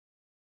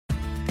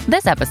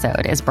This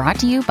episode is brought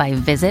to you by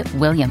Visit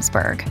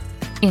Williamsburg.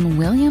 In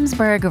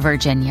Williamsburg,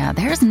 Virginia,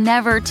 there's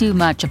never too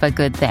much of a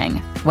good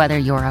thing. Whether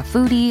you're a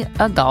foodie,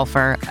 a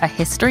golfer, a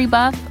history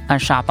buff, a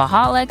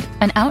shopaholic,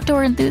 an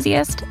outdoor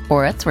enthusiast,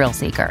 or a thrill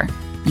seeker,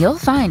 you'll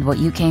find what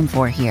you came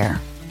for here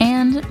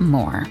and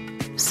more.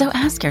 So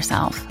ask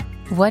yourself,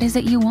 what is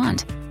it you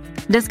want?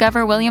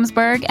 Discover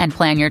Williamsburg and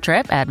plan your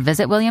trip at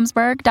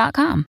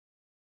visitwilliamsburg.com.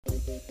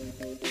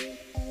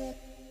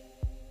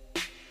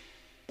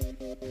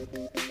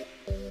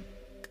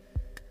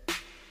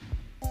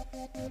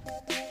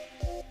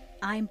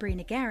 I'm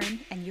Brina Guerin,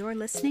 and you're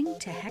listening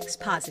to Hex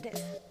Positive.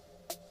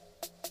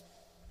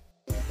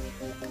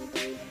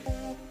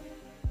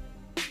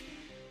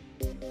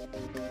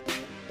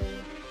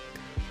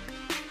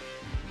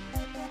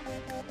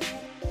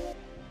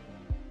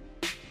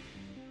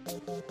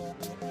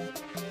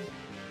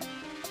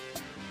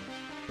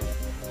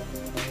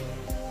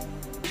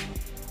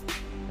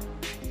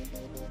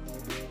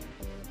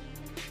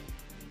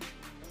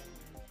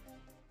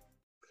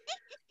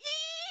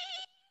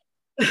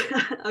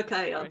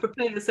 Okay,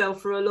 prepare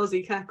yourself for a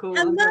Lozzie cackle.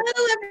 Hello,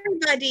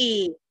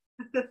 everybody.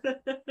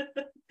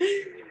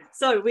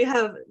 So we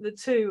have the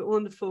two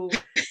wonderful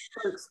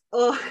folks.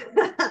 Oh,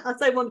 I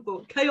say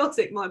wonderful.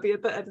 Chaotic might be a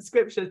better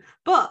description,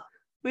 but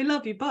we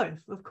love you both,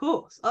 of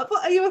course.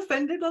 Are you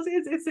offended, Lozzie?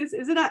 Is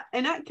it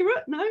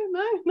inaccurate? No.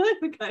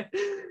 Okay.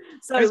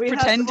 So I was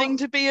pretending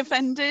to be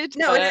offended.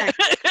 No,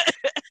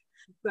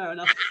 fair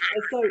enough.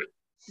 So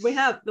we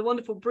have the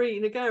wonderful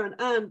Brina Guerin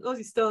and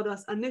Lozzie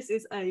Stardust, and this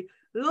is a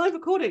live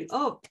recording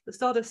of the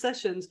Stardust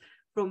sessions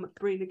from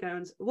Brina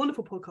Guerin's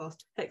wonderful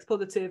podcast, Hex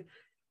Positive.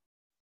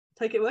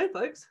 Take it away,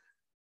 folks.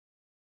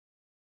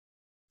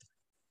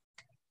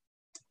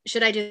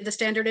 Should I do the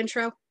standard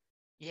intro?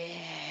 Yeah.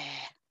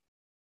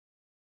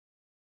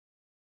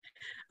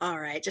 All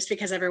right, just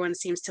because everyone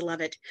seems to love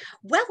it.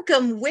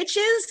 Welcome,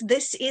 witches.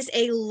 This is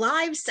a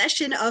live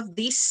session of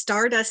the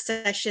Stardust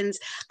Sessions.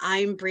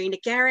 I'm Brina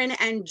Guerin,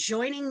 and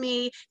joining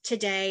me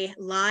today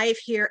live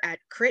here at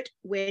Crit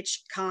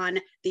Witch Con,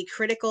 the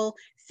Critical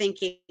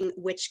Thinking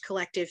Witch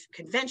Collective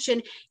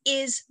Convention,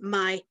 is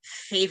my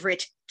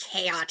favorite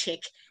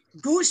chaotic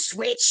goose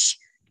witch,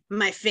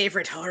 my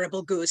favorite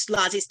horrible goose,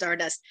 Lozzie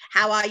Stardust.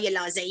 How are you,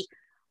 Lozzie?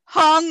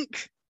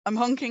 Honk! I'm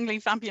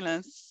honkingly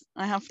fabulous.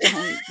 I have to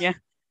honk, yeah.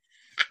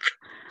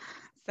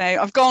 So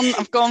I've gone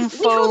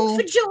full. We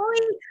honk for joy.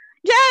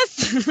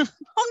 Yes,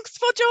 honks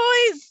for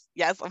joys.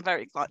 Yes, I'm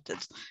very excited.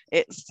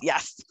 It's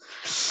yes.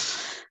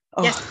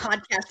 Oh. Yes,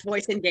 podcast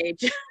voice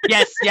engage.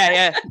 Yes,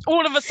 yeah.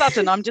 All of a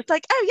sudden, I'm just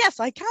like, oh yes,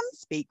 I can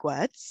speak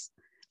words.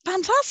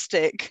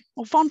 Fantastic,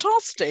 or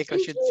fantastic, I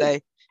should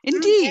say.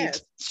 Indeed,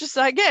 Yes. It's just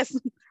like yes,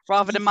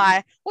 rather than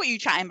my what are you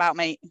chatting about,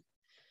 mate?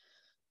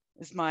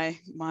 Is my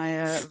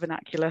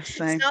vernacular.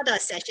 So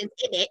Stardust Sessions,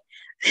 in it.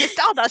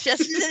 Stardust, yes,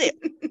 isn't it?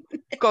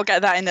 Got to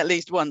get that in at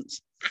least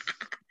once.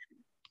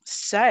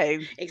 So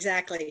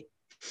Exactly.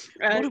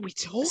 what are we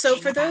talking So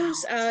for about?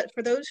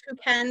 those who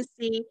can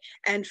see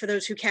and for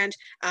those who can't,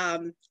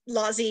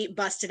 Lozzie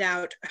busted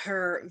out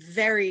her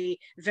very,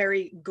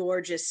 very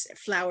gorgeous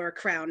flower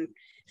crown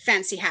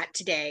fancy hat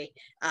today.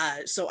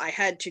 So I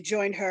had to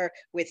join her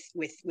with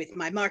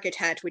my market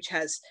hat, which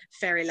has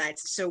fairy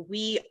lights. So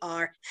we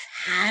are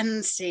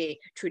fancy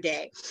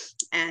today,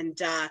 and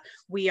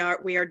we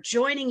are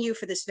joining you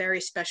for this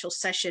very special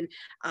session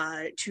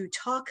to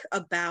talk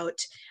about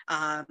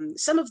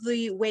some of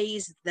the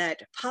ways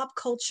that pop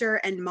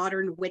culture and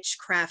modern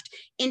witchcraft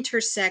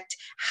intersect,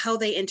 how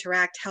they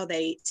interact, how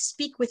they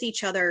speak with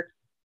each other,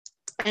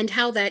 and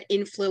how that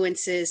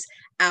influences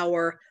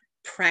our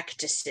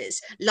practices.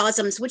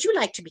 Lozums, would you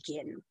like to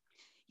begin?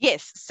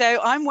 Yes, so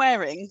I'm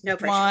wearing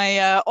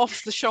my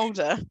off the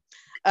shoulder,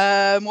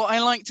 what I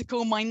like to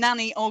call my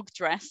nanny og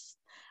dress.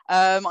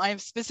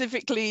 I've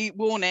specifically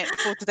worn it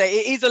for today.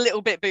 It is a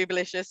little bit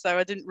boobalicious, so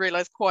I didn't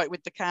realize quite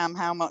with the cam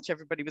how much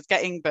everybody was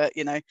getting, but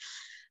you know,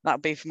 that'll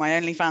be for my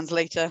OnlyFans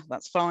later.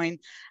 That's fine.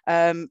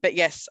 But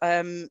yes,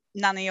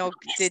 Nanny Og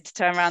did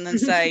turn around and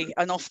say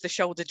an off the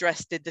shoulder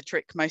dress did the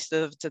trick most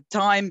of the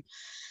time.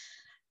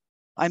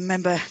 I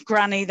remember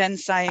Granny then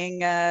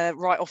saying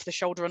right off the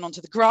shoulder and onto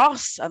the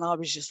grass, and I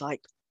was just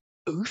like,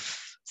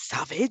 oof,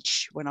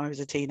 savage when I was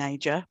a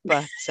teenager.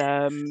 But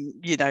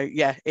you know,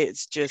 yeah,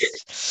 it's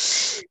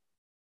just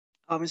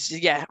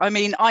I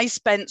mean, I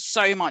spent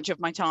so much of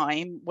my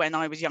time when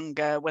I was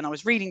younger, when I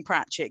was reading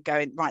Pratchett,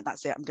 going, right,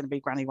 that's it, I'm going to be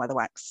Granny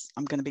Weatherwax.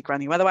 I'm going to be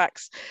Granny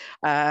Weatherwax.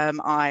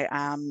 I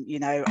am, you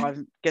know,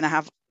 I'm going to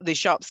have these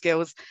sharp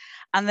skills.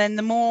 And then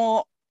the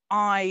more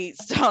I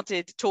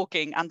started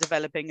talking and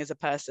developing as a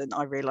person,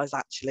 I realised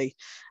actually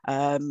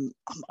I'm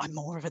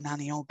more of a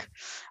nanny og.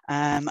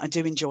 I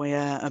do enjoy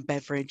a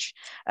beverage.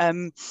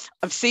 I've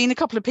seen a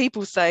couple of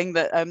people saying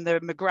that they're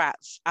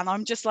McGrats, and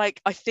I'm just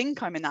like, I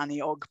think I'm a nanny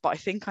og, but I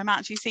think I'm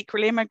actually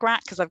secretly a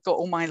McGrat because I've got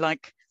all my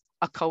like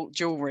occult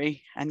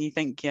jewelry, and you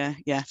think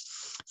yeah.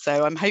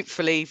 So I'm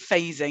hopefully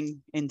phasing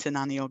into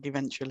nanny og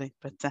eventually,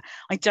 but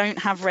I don't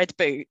have red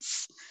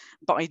boots,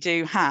 but I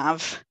do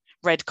have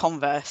red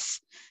Converse.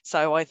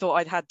 So I thought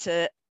I'd had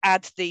to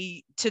add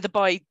to the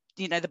by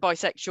you know, the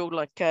bisexual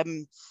like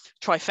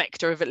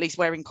trifecta of at least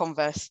wearing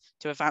Converse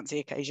to a fancy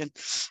occasion.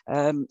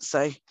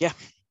 So yeah,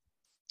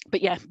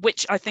 but yeah,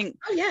 which I think,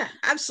 oh yeah,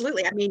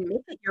 absolutely. I mean,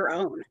 make it your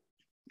own.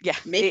 Yeah,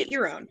 make it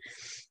your own.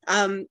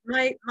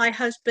 My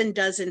husband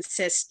does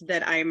insist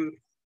that I'm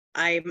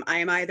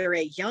either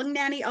a young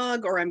Nanny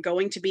Ogg or I'm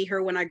going to be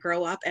her when I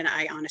grow up, and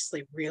I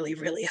honestly really,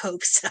 really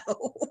hope so.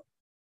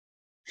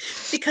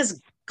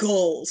 Because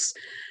goals.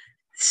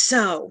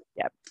 So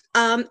yep.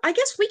 I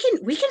guess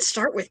we can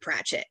start with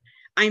Pratchett.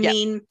 I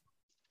mean,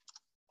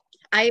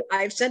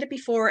 I've said it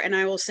before and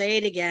I will say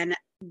it again.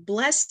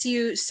 Bless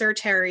you, Sir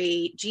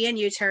Terry,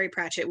 GNU Terry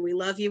Pratchett. We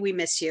love you, we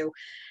miss you.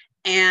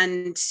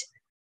 And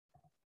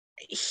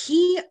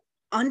he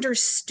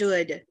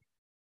understood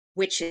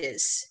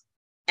witches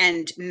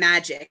and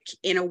magic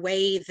in a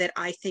way that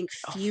I think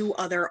few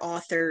other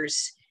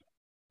authors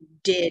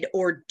did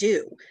or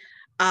do.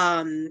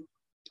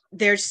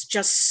 There's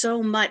just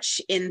so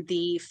much in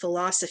the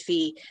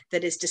philosophy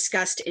that is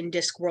discussed in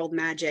Discworld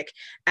Magic,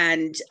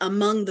 and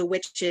among the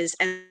witches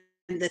and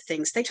the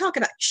things they talk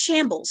about,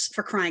 shambles,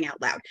 for crying out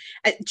loud.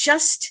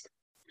 Just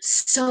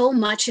so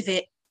much of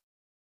it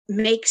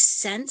makes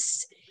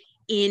sense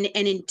in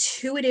an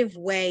intuitive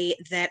way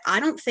that I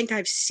don't think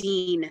I've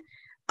seen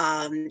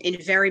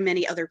in very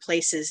many other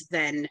places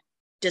than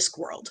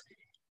Discworld.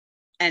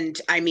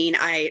 And I mean,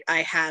 I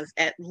have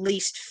at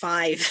least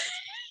 5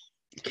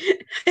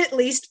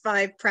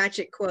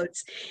 Pratchett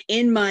quotes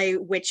in my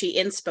witchy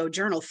inspo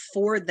journal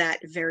for that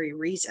very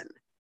reason.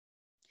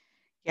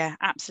 Yeah,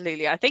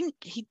 absolutely. I think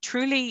he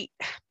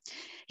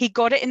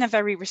got it in a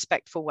very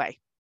respectful way.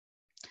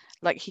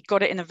 Like, he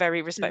got it in a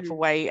very respectful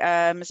way,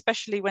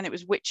 especially when it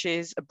was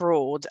witches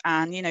abroad.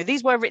 And, you know,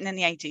 these were written in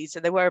the 80s, so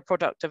they were a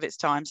product of its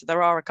time. So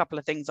there are a couple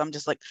of things I'm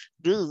just like,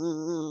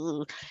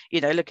 you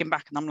know, looking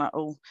back and I'm like,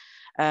 oh,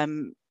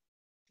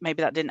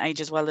 maybe that didn't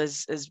age as well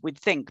as we'd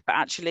think. But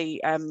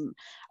actually, a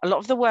lot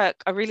of the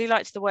work, I really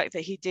liked the work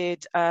that he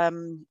did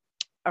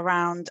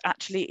around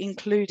actually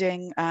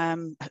including,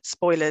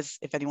 spoilers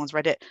if anyone's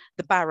read it,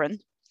 the Baron,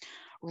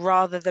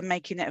 rather than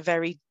making it a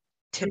very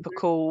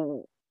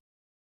typical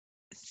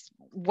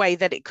way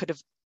that it could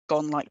have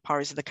gone, like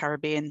Pirates of the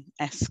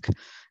Caribbean-esque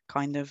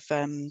kind of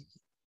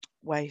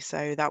way.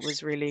 So that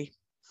was really,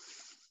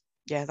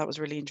 that was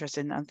really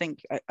interesting. I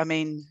think, I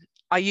mean,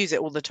 I use it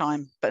all the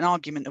time, but an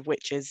argument of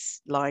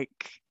witches,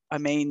 like, I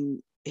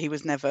mean, he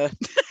was never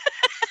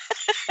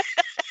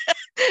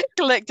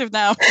collective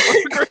now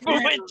a group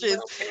of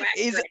witches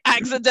is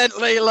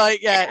accidentally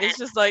like, it's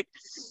just like,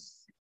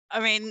 I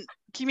mean,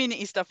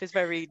 community stuff is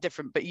very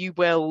different, but you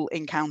will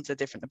encounter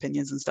different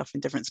opinions and stuff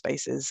in different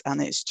spaces,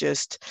 and it's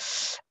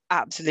just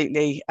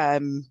absolutely I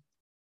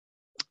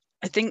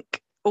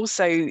think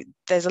also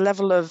there's a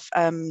level of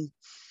at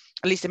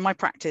least in my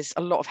practice,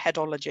 a lot of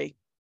headology,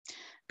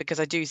 because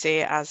I do see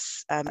it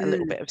as a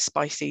little bit of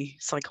spicy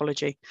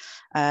psychology.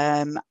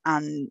 And,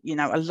 you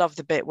know, I love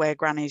the bit where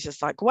Granny's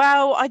just like,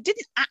 well, I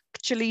didn't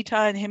actually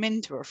turn him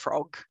into a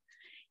frog.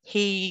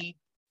 He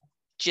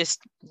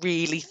just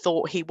really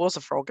thought he was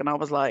a frog. And I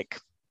was like,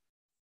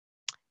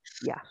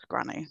 yes,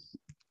 Granny,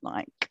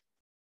 like,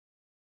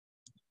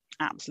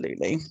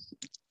 absolutely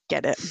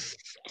get it.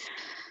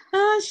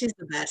 Oh, she's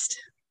the best.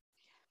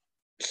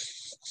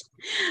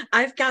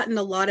 I've gotten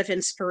a lot of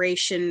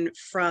inspiration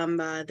from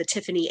the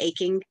Tiffany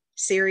Aching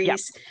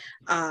series,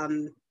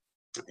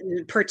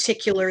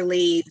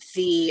 particularly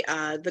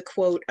the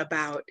quote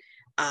about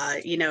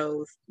you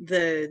know,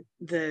 the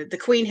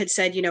queen had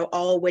said, you know,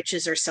 all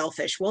witches are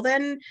selfish. Well,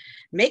 then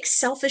make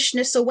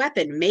selfishness a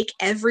weapon. Make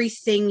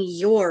everything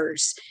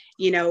yours.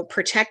 You know,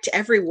 protect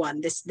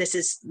everyone. This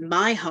is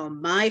my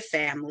home, my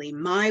family,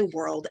 my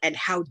world, and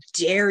how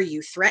dare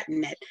you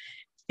threaten it?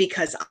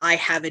 Because I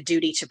have a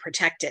duty to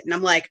protect it. And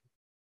I'm like,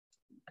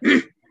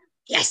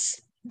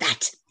 yes,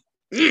 that.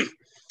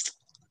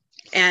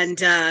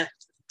 And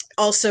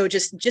also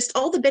just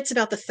all the bits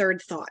about the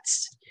third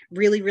thoughts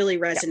really, really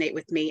resonate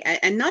with me.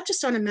 And not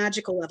just on a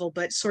magical level,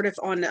 but sort of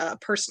on a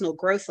personal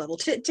growth level,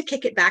 to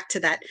kick it back to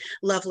that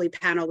lovely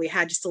panel we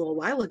had just a little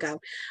while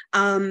ago.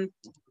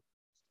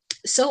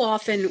 So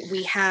often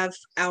we have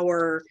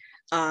our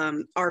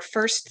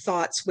first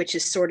thoughts, which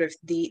is sort of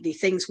the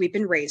things we've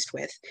been raised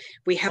with.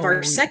 We have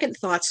our second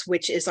thoughts,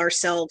 which is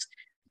ourselves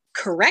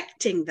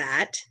correcting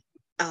that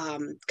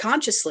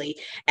consciously.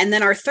 And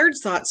then our third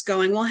thoughts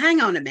going, well,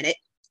 hang on a minute,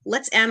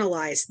 let's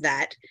analyze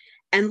that.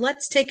 And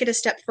let's take it a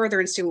step further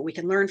and see what we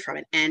can learn from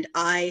it. And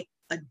I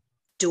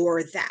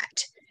adore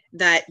that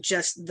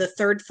just the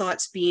third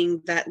thoughts being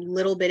that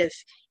little bit of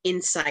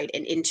insight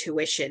and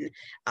intuition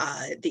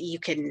that you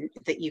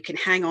can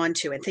hang on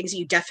to, and things that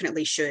you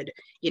definitely should,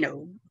 you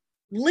know,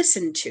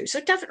 listen to.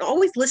 So definitely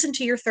always listen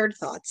to your third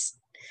thoughts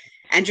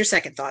and your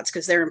second thoughts,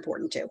 because they're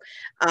important too.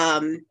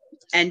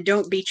 And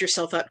don't beat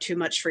yourself up too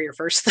much for your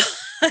first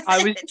thought.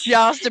 I was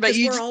just about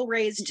you. We're all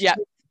raised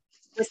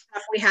with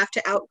stuff we have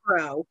to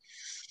outgrow.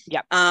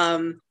 Yep.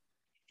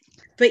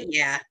 But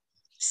yeah,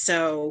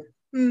 so,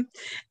 and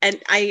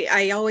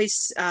I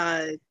always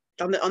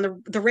on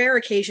the rare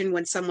occasion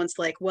when someone's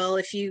like, well,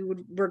 if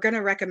you were going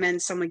to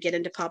recommend someone get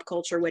into pop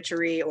culture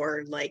witchery,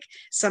 or like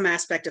some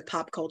aspect of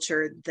pop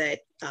culture that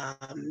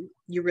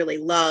you really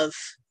love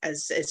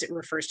as it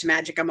refers to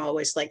magic, I'm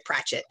always like,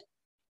 Pratchett.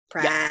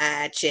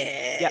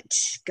 Yep.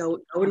 Go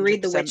and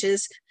read 100%. The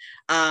Witches.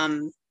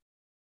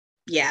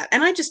 Yeah,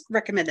 and I just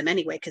recommend them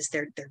anyway because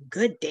they're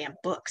good damn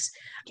books.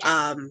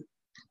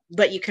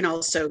 But you can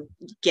also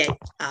get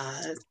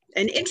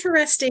an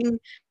interesting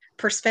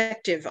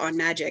perspective on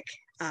magic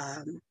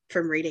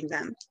from reading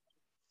them.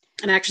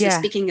 And actually,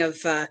 speaking of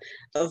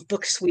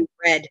books we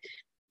read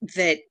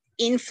that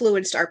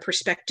influenced our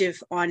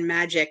perspective on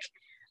magic,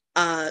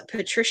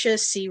 Patricia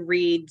C.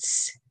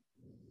 Reed's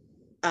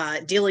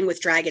Dealing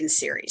with Dragons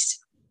series.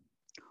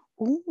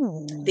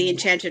 Ooh. The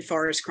Enchanted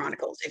Forest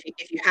Chronicles.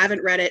 If you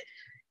haven't read it,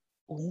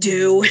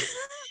 do.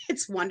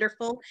 It's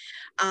wonderful.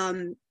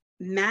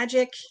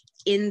 Magic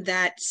in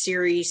that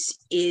series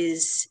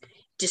is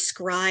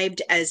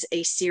described as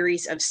a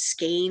series of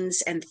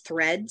skeins and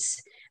threads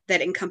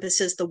that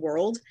encompasses the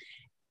world.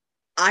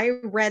 I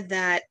read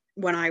that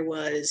when I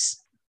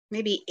was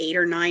maybe 8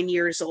 or 9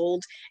 years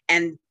old,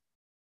 and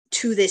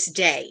to this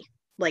day,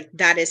 like,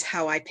 that is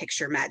how I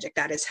picture magic.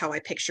 That is how I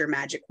picture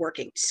magic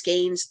working.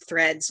 Skeins,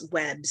 threads,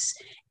 webs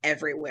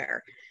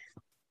everywhere.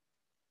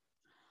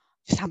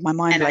 Just have my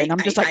mind blown. I'm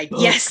just like,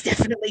 yes,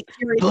 definitely.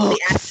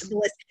 Add to the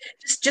list.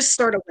 Just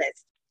start a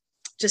list.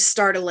 Just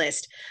start a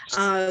list.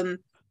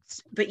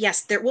 But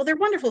yes, they're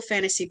wonderful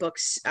fantasy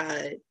books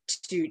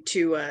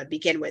to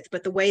begin with.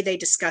 But the way they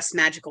discuss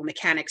magical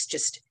mechanics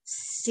just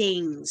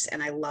sings,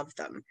 and I love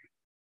them.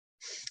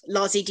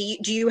 Lozzie,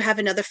 do you have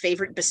another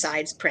favorite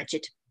besides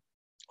Pratchett?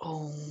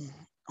 Oh,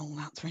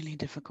 that's really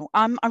difficult.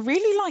 I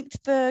really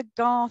liked the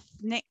Garth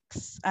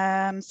Nix,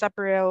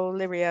 Sabriel,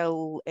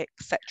 Lyriel,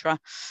 etc.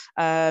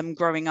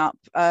 Growing up,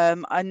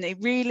 and it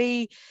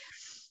really,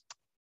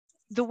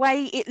 the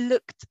way it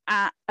looked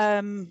at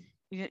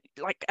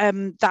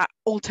that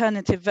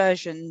alternative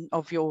version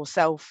of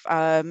yourself,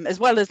 as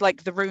well as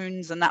like the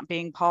runes and that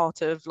being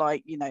part of,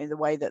 like, you know, the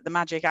way that the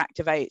magic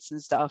activates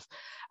and stuff.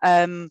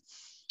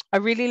 I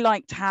really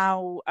liked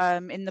how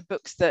in the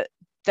books that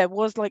there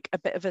was like a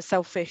bit of a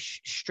selfish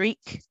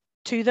streak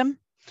to them,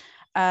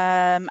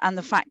 and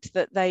the fact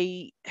that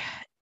that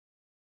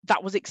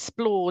was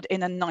explored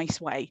in a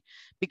nice way,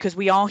 because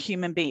we are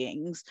human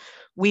beings.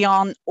 We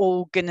aren't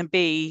all gonna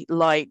be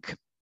like,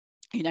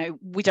 you know,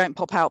 we don't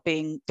pop out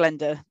being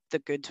Glenda the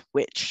Good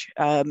Witch.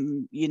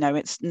 You know,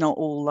 it's not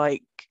all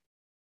like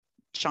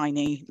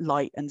shiny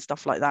light and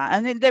stuff like that.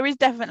 And there is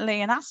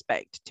definitely an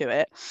aspect to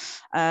it,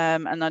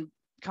 and that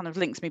kind of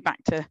links me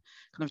back to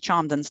kind of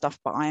Charmed and stuff,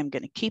 but I am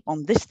going to keep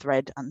on this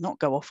thread and not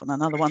go off on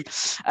another one.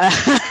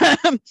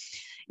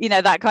 You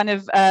know, that kind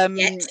of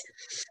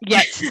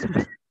yet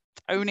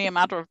only a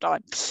matter of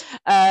time.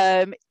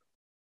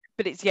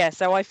 But it's,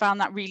 so I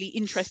found that really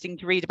interesting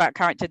to read about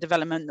character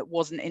development that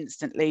wasn't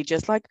instantly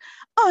just like,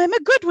 I'm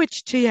a good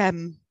witch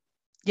TM.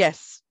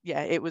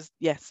 It was,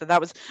 so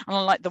that was, and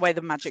I like the way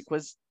the magic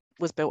was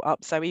built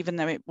up. So even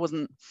though it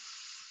wasn't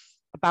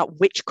about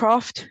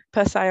witchcraft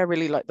per se, I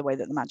really liked the way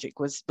that the magic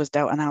was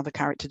dealt and how the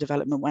character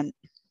development went.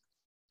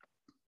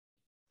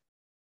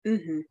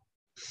 Mm-hmm.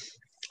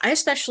 I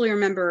especially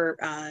remember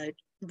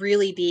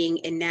really being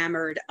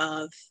enamored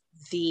of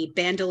the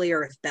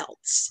bandolier of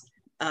bells,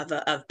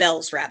 of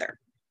bells rather,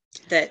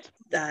 that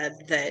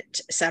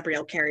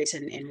Sabriel carries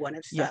in one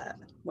of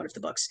the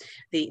books,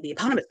 the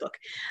eponymous book.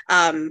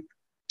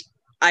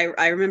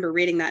 I remember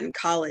reading that in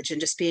college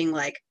and just being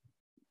like,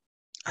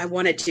 I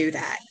want to do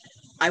that.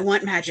 I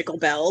want magical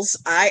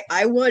bells.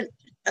 I want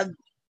a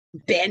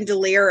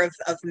bandolier of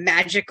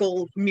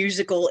magical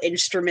musical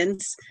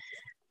instruments.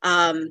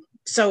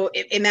 So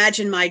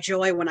imagine my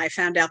joy when I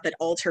found out that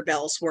altar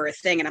bells were a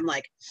thing, and I'm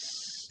like,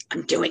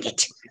 I'm doing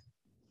it,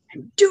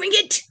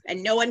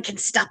 and no one can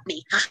stop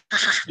me.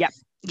 Yep.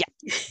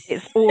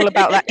 It's all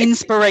about that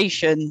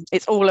inspiration.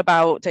 It's all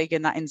about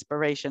taking that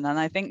inspiration, and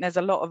I think there's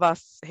a lot of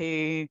us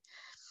who,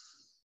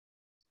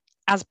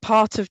 as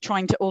part of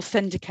trying to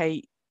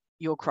authenticate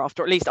your craft,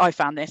 or at least I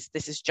found this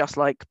is just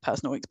like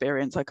personal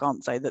experience, I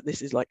can't say that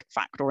this is like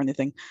fact or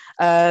anything,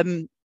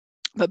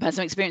 but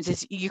personal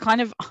experiences, you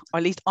kind of,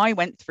 at least I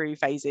went through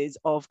phases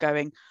of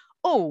going,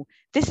 oh,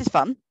 this is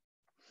fun,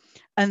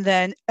 and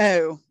then,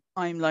 oh,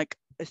 I'm like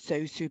a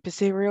so super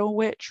serial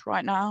witch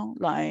right now,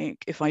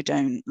 like if I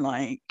don't,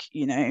 like,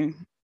 you know,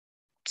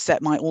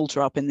 set my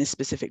altar up in this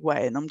specific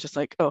way, and I'm just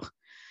like, oh,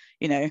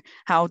 you know,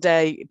 how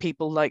dare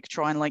people like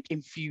try and like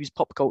infuse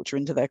pop culture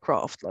into their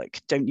craft?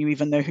 Like, don't you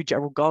even know who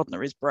Gerald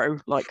Gardner is, bro?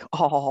 Like,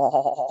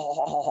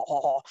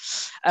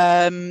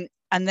 and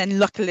then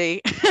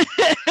luckily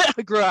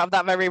I grew out of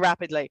that very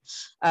rapidly,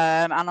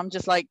 and I'm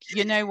just like,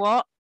 you know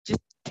what,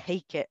 just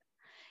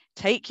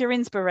take your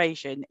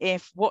inspiration.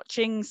 If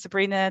watching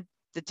Sabrina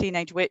the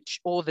Teenage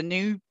Witch or the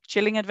new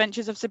Chilling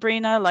Adventures of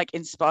Sabrina like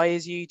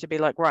inspires you to be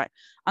like, right,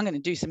 I'm going to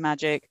do some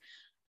magic,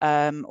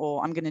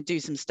 or I'm going to do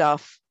some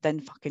stuff, then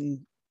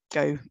fucking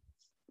go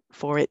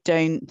for it.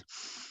 Don't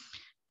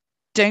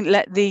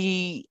let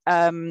the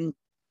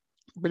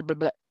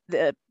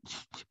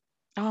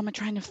my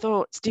train of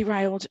thoughts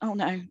derailed. Oh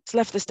no, it's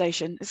left the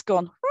station. It's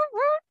gone.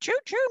 Choo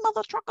choo,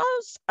 mother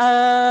truckers.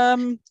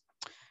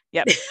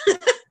 Yep.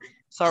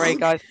 Sorry,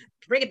 guys.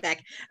 Bring it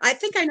back. I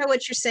think I know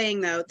what you're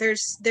saying, though.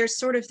 There's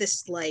sort of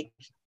this like,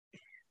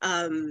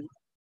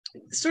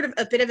 sort of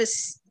a bit of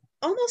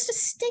almost a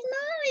stigma,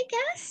 I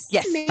guess.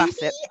 Yes, maybe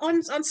that's it.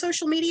 on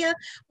social media,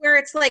 where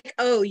it's like,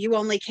 oh, you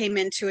only came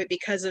into it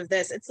because of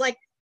this. It's like,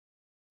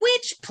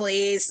 which,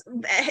 please,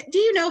 do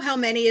you know how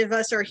many of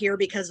us are here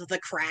because of the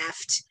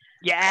craft?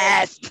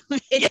 Yes.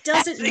 It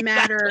doesn't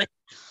matter.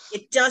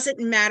 It doesn't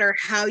matter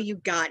how you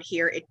got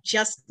here. It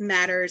just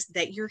matters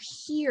that you're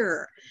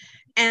here.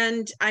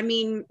 And I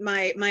mean,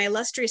 my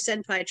illustrious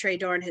senpai Trey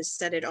Dorn has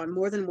said it on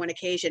more than one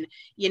occasion.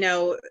 You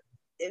know,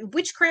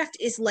 witchcraft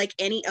is like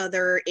any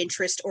other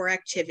interest or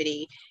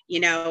activity.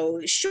 You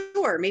know,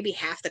 sure, maybe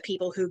half the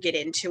people who get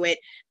into it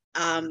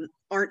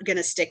aren't going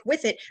to stick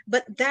with it,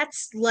 but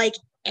that's like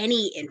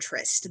any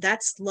interest.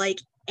 That's like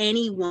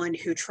anyone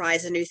who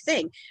tries a new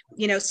thing.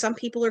 You know, some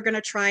people are going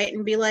to try it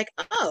and be like,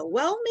 oh,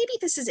 well, maybe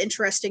this is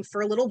interesting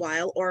for a little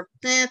while, or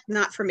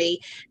not for me.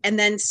 And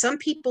then some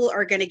people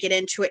are going to get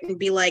into it and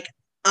be like,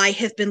 I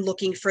have been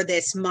looking for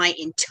this my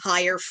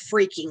entire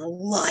freaking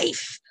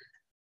life.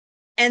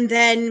 And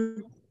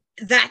then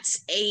that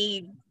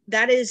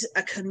is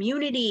a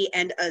community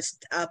and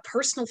a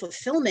personal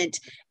fulfillment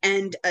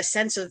and a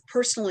sense of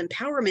personal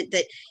empowerment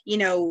that, you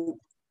know,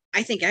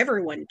 I think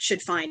everyone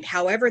should find,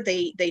 however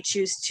they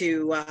choose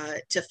to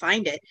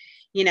find it,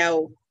 you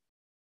know,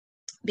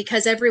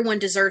 because everyone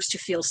deserves to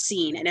feel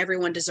seen and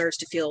everyone deserves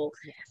to feel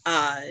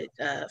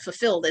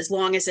fulfilled, as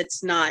long as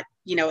it's not,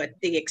 you know, at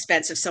the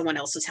expense of someone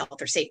else's health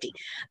or safety.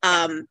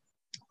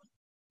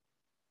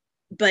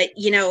 But,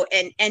 you know,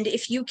 and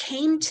if you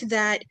came to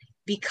that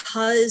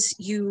because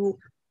you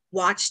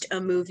watched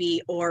a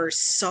movie or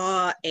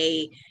saw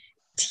a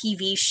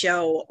TV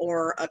show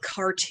or a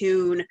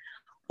cartoon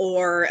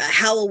or a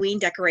Halloween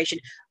decoration,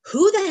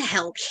 who the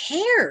hell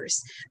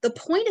cares? The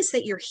point is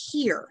that you're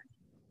here.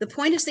 The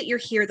point is that you're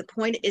here. The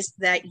point is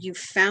that you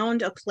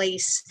found a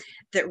place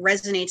that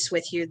resonates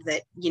with you,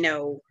 that, you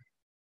know,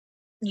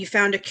 you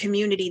found a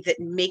community that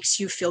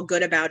makes you feel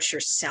good about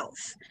yourself.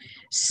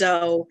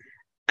 So,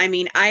 I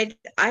mean, I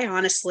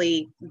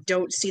honestly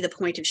don't see the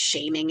point of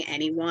shaming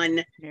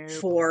anyone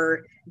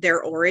for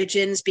their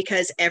origins,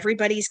 because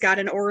everybody's got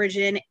an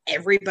origin.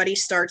 Everybody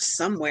starts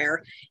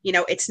somewhere. You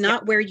know, it's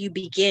not where you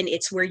begin,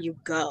 it's where you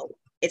go.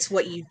 It's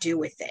what you do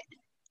with it.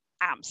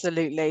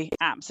 Absolutely.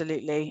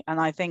 And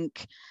I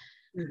think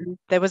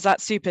there was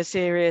that super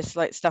serious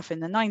like stuff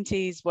in the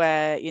 90s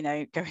where, you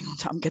know, going on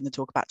to, I'm going to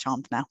talk about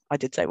Charmed now. I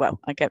did say, well,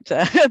 I kept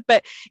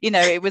but, you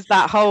know, it was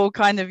that whole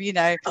kind of, you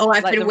know,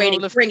 I've been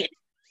waiting. Bring it.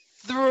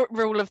 The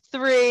rule of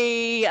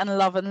three and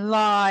love and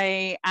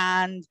lie,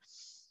 and,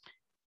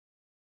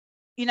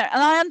 you know,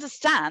 and I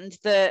understand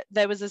that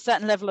there was a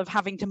certain level of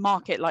having to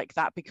market like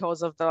that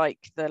because of the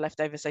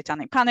leftover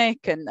satanic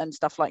panic and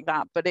stuff like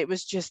that, but it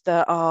was just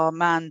oh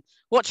man,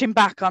 watching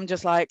back, I'm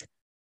just like,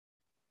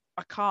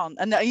 I can't.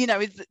 And, you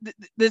know,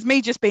 there's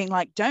me just being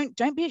like,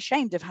 don't be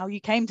ashamed of how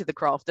you came to the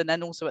craft. And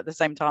then also at the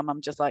same time,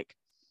 I'm just like,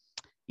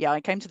 yeah, I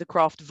came to the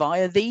craft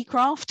via the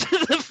craft,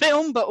 the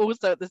film, but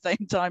also at the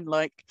same time,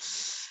 like,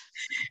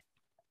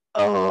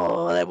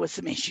 oh, there were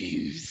some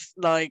issues,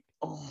 like,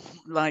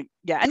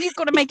 yeah, and you've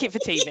got to make it for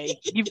TV.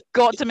 You've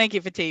got to make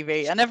it for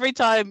TV. And every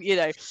time, you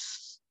know,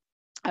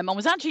 I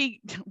was actually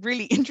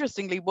really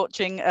interestingly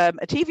watching a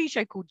TV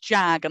show called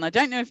Jag, and I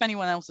don't know if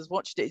anyone else has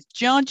watched it. It's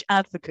Judge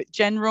Advocate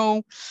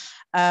General.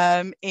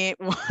 It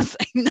was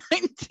a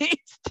 90s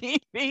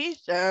TV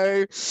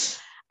show,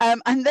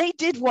 and they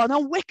did one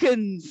on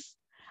Wiccans.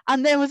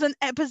 And there was an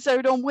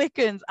episode on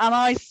Wiccans, and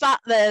I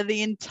sat there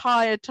the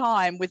entire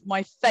time with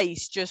my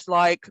face just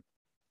like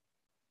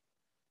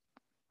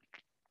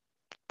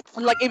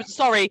it was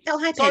sorry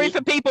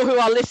for people who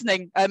are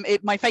listening.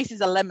 My face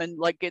is a lemon,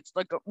 like it's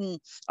like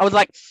I was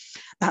like,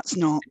 that's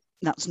not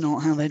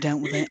how they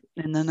dealt with it.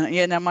 And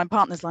then my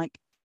partner's like,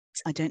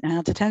 I don't know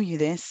how to tell you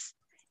this.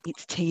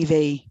 It's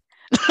TV.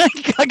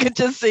 Like, I could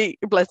just see,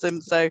 bless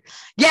him. So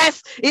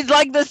yes, it's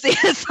like the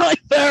CSI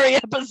Fairy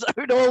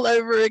episode all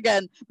over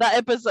again. That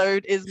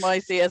episode is my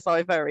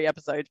CSI Fairy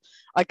episode.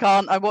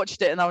 I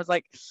watched it and I was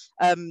like,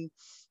 and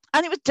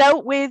it was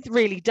dealt with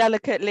really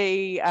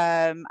delicately,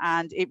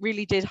 and it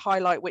really did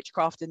highlight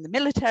witchcraft in the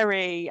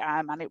military,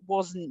 and it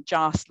wasn't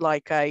just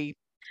like it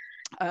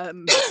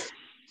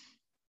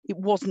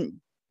wasn't,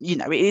 you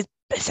know, it is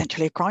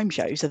essentially a crime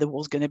show, so there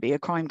was going to be a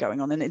crime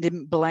going on, and it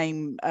didn't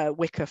blame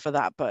Wicca for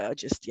that, but I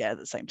just, at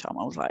the same time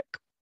I was like,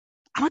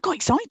 and I got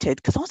excited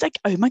because I was like,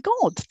 oh my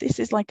god, this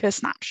is like a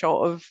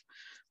snapshot of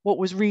what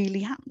was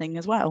really happening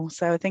as well.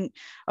 So I think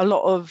a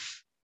lot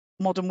of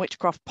modern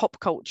witchcraft pop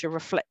culture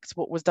reflects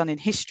what was done in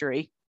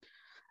history,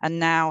 and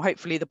now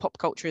hopefully the pop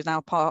culture is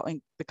now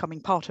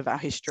becoming part of our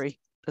history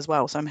as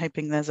well. So I'm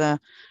hoping there's a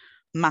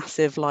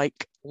massive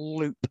like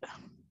loop.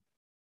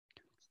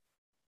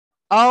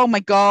 Oh my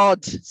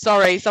God!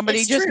 Sorry,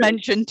 somebody just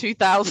mentioned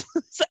 2000s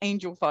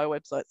Angelfire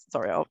websites.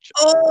 Sorry,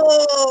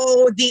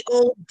 oh, the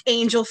old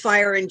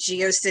Angelfire and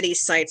GeoCities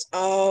sites.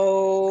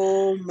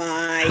 Oh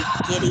my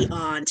giddy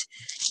aunt!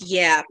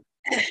 Yeah.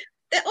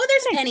 Oh,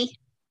 there's Penny.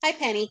 Hi,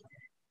 Penny.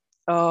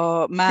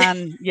 Oh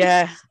man,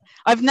 yeah.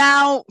 I've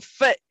now,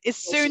 as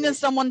soon as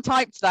someone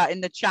typed that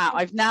in the chat,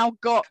 I've now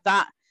got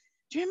that.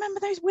 Do you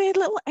remember those weird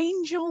little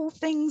angel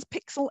things,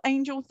 pixel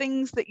angel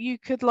things that you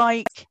could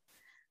like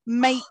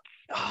make?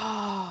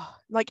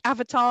 Like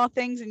avatar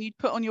things, and you'd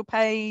put on your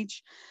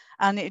page,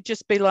 and it'd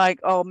just be like,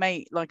 oh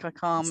mate, like I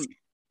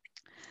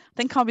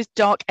think I was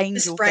Dark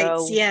Angel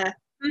Girl,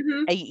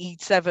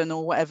 87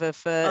 or whatever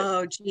for.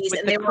 Oh geez,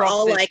 and they were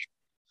all like,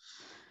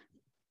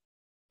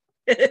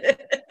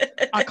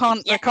 I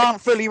can't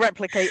fully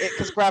replicate it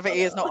because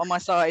gravity is not on my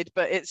side,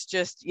 but it's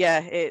just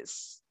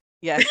yes.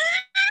 Yes,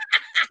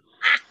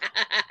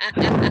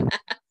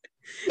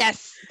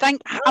 and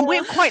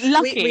we're quite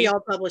lucky. We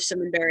all published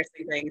some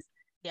embarrassing things.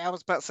 Yeah, I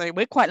was about to say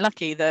we're quite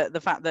lucky that the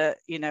fact that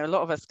a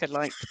lot of us could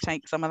like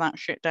take some of that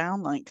shit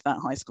down, like that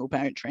high school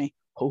poetry.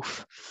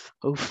 Oof,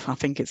 I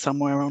think it's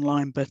somewhere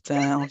online, but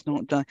I've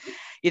not done.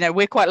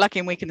 We're quite lucky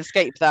and we can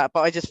escape that.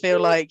 But I just feel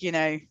like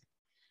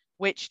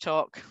witch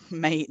talk,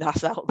 mate,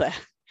 that's out there.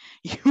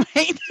 You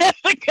ain't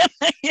never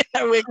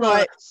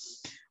gonna.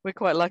 We're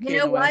quite lucky. You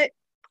know what?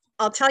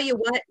 I'll tell you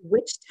what.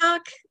 Witch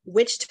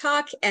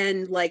talk,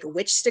 and like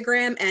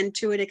Witchstagram, and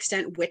to an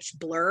extent, Witch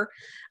Blur.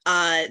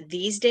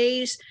 These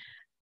days.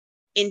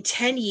 In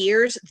 10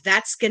 years,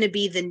 that's going to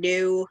be the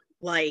new,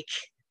 like,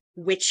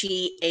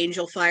 witchy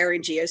Angelfire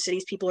and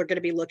GeoCities. People are going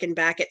to be looking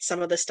back at some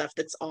of the stuff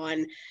that's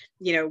on,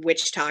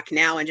 Witch Talk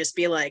now and just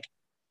be like,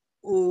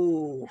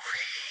 ooh,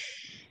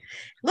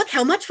 look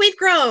how much we've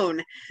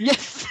grown.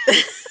 Yes.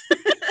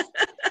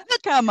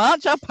 Look how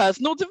much our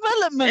personal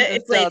development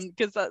has done.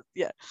 Because that's,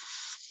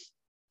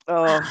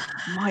 Oh,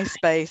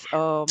 MySpace.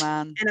 Oh,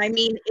 man. And I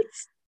mean,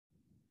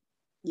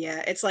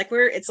 it's like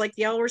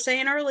y'all were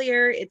saying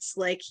earlier. It's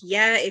like,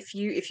 if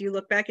you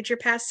look back at your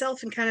past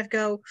self and kind of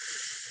go,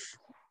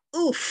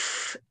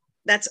 oof,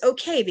 that's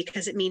okay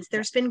because it means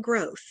there's been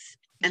growth,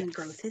 and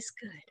growth is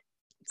good.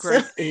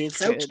 Growth is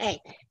good. Okay.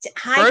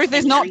 Growth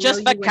is not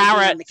just for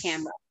carrots. The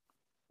camera.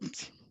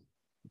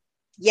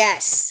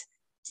 Yes,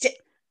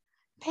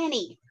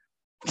 Penny.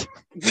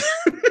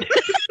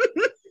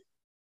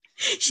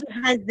 She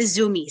has the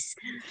zoomies.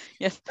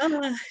 Yes.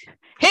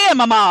 Here,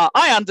 Mama,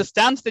 I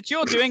understand that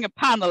you're doing a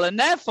panel and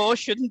therefore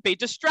shouldn't be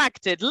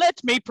distracted.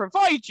 Let me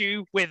provide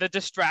you with a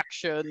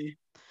distraction.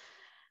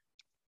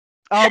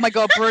 Oh my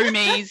God,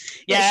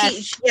 Broomies.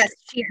 Yes.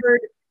 She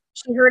heard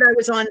I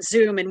was on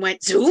Zoom and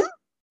went, Zoom?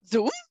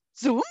 Zoom?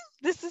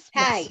 This is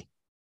Hi,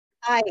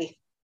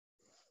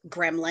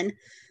 Gremlin.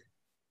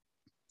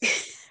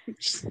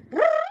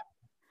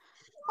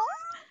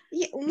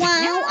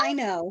 Wow, I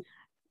know.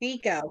 Here you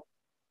go.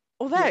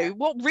 Although,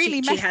 what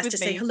really messed with me... She has to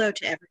say hello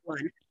to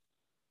everyone.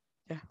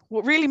 Yeah.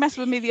 What really messed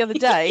with me the other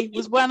day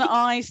was when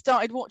I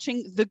started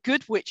watching the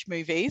Good Witch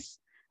movies,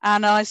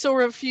 and I saw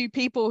a few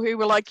people who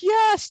were like,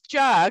 yes,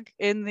 Jag,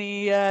 in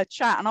the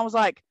chat, and I was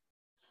like,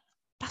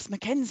 that's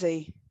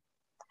Mackenzie.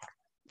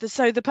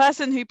 So the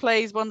person who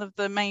plays one of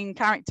the main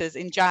characters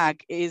in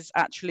Jag is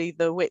actually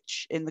the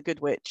witch in the Good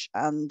Witch,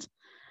 and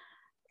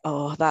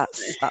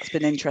that's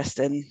been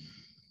interesting.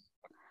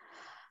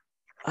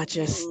 I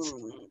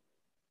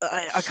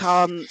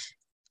can't.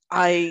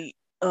 I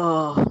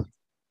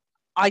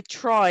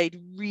tried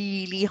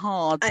really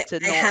hard to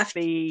not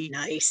be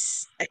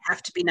nice. I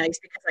have to be nice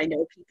because I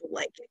know people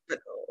like it, but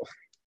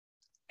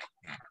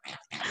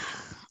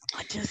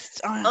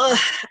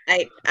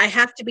I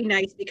have to be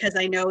nice because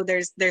I know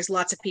there's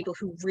lots of people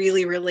who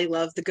really, really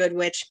love the Good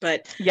Witch,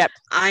 but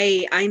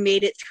I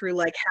made it through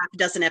like half a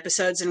dozen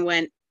episodes and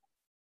went,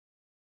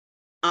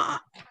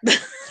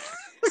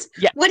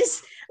 What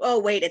is? Oh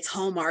wait, it's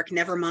Hallmark.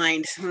 Never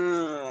mind.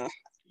 But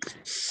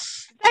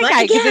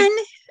again,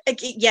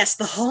 yes,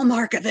 the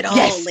hallmark of it all.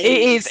 Yes,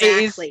 ladies,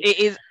 it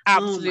is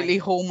absolutely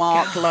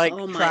Hallmark like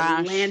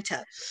trash.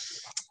 Atlanta.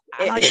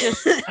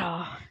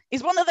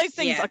 It's one of those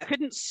things. I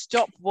couldn't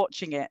stop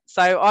watching it,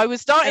 so I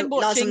was starting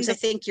watching. I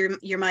think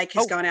your mic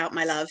has gone out,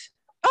 my love.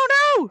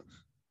 Oh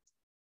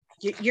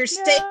no! You're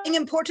saying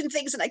important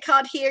things and I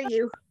can't hear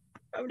you.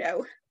 Oh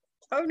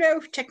no!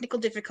 Technical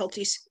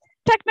difficulties.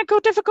 Technical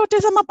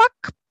difficulties on my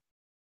back.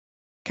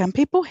 Can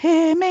people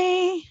hear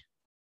me?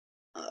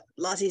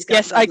 Lozzie's got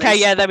yes, okay,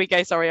 yeah, there we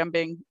go. Sorry, I'm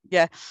being We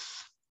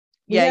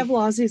have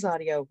Lozzie's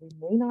audio. We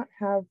may not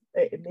have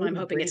I'm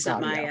hoping it's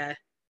not audio. my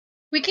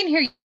we can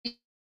hear you.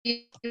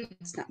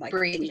 It's not my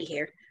Brady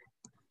here.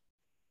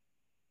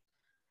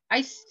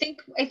 I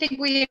think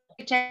we have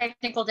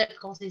technical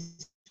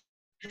difficulties.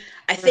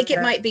 I think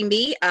it might be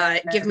me.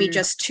 Give me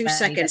just 2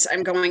 seconds.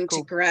 I'm going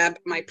to grab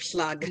my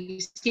plug.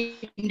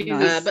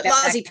 But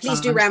Lozzie, please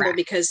do ramble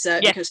because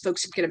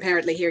folks can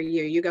apparently hear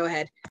you. You go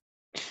ahead.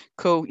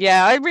 Cool.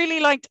 Yeah, I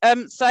really liked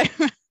so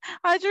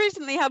I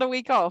recently had a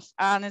week off,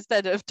 and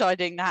instead of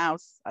tidying the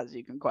house, as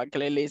you can quite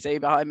clearly see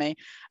behind me,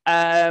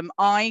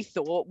 I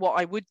thought what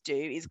I would do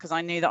is, because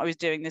I knew that I was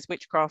doing this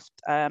witchcraft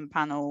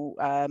panel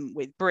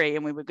with Brie,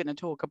 and we were going to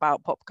talk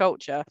about pop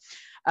culture,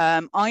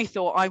 I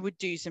thought I would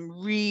do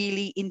some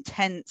really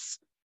intense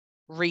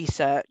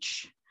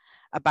research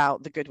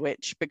about the Good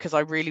Witch, because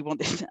I really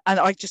wanted, and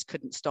I just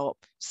couldn't stop.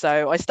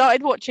 So I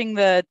started watching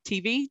the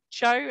TV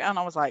show, and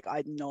I was like,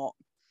 I'm not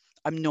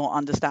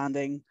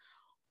understanding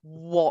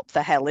what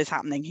the hell is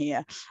happening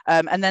here.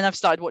 And then I've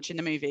started watching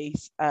the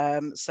movies.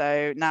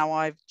 So now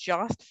I've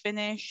just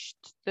finished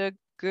The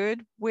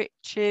Good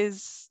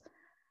Witch's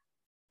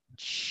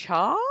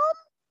Charm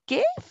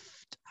Gift.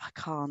 I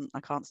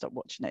can't stop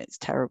watching it. It's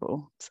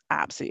terrible. It's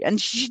absolutely,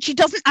 and she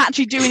doesn't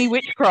actually do any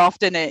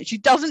witchcraft in it. She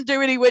doesn't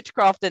do any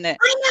witchcraft in it.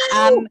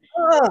 I know.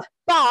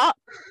 But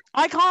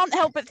I can't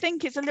help but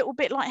think it's a little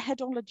bit like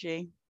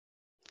headology.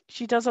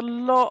 She does a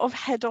lot of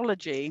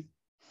headology.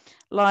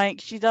 Like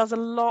she does a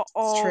lot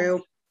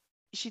of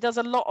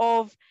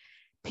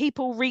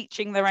people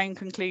reaching their own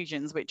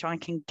conclusions, which I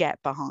can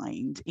get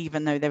behind,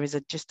 even though there is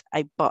just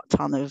a butt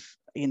ton of,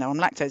 I'm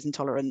lactose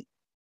intolerant.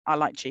 I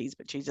like cheese,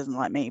 but cheese doesn't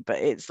like me. But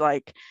it's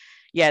like,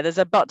 yeah, there's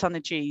a butt ton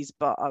of cheese,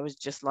 but I was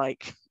just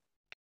like,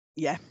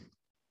 yeah,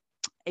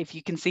 if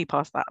you can see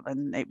past that,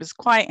 then it was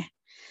quite,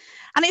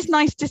 and it's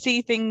nice to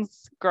see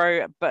things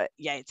grow. But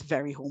yeah, it's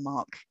very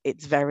Hallmark.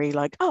 It's very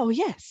like, oh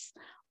yes,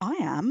 I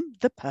am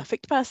the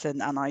perfect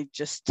person. And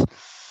so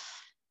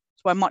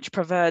I much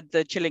preferred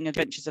the Chilling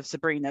Adventures of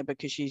Sabrina,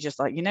 because she's just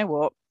like, you know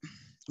what,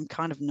 I'm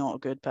kind of not a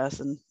good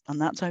person, and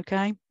that's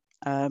okay.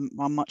 I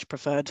much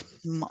preferred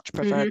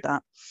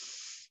that.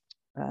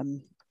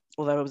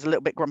 Although I was a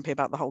little bit grumpy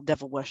about the whole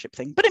devil worship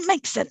thing, but it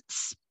makes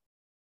sense.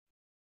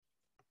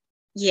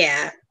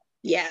 Yeah.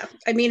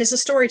 I mean, as a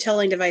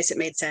storytelling device, it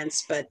made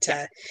sense. But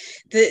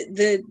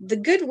the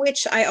Good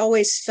Witch, I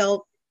always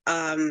felt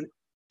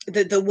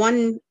the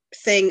one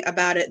thing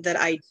about it that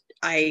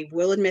I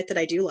will admit that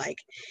I do like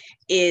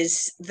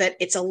is that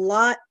it's a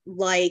lot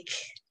like,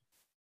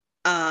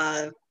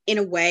 in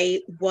a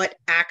way, what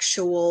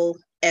actual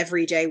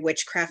everyday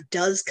witchcraft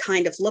does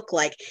kind of look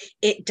like.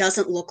 It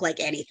doesn't look like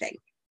anything.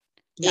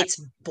 No.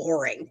 It's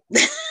boring.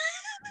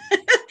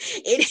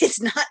 It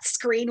is not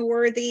screen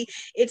worthy.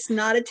 It's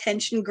not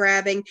attention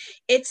grabbing.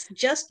 It's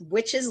just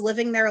witches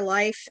living their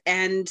life,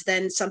 and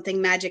then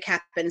something magic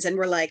happens, and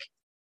we're like,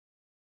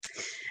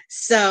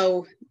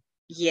 so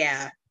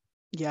yeah.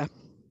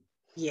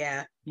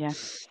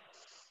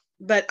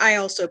 But I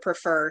also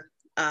prefer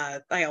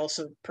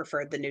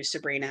the new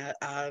Sabrina,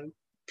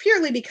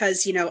 purely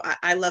because,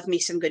 I love me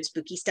some good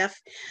spooky stuff.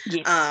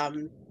 Yeah.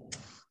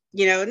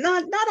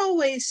 Not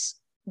always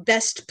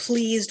best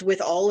pleased with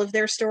all of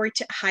their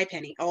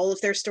all of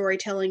their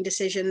storytelling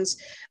decisions,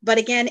 but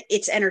again,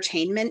 it's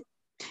entertainment.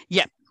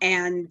 Yeah.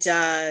 And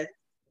yeah.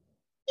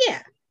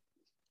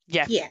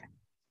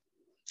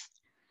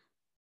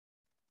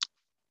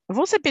 I've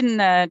also been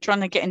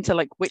trying to get into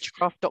like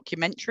witchcraft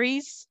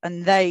documentaries,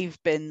 and they've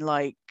been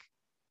like,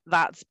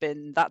 that's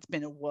been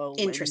a whirlwind.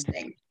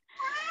 Interesting.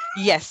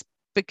 Yes,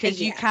 because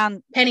you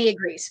can. Penny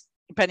agrees.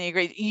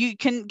 You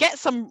can get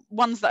some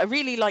ones that are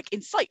really like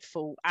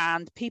insightful,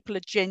 and people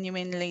are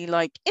genuinely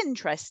like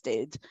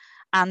interested,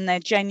 and they're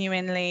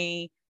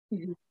genuinely,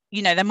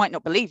 they might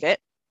not believe it,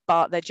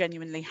 but they're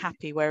genuinely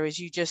happy.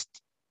 Whereas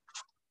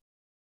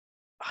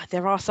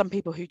there are some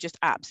people who just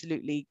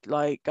absolutely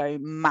like go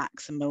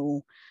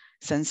maximal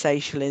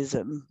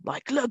sensationalism,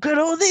 like, look at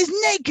all these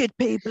naked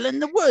people in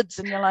the woods,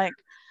 and you're like,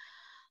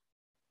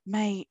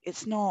 mate,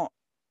 it's not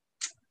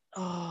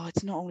all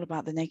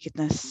about the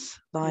nakedness.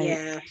 Like,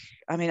 yeah.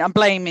 I mean, I'm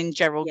blaming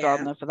Gerald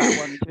Gardner for that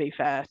one, to be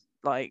fair.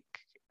 Like,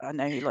 I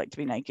know he liked to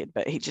be naked,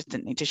 but he just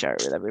didn't need to share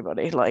it with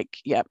everybody. Like,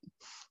 yeah.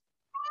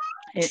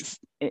 It's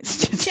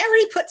just...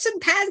 Jerry, put some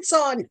pants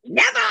on.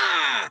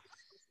 Never.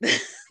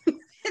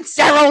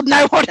 Gerald,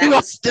 no one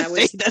wants to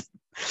see this.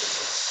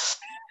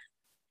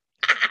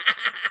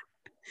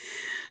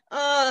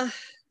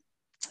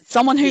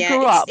 Someone who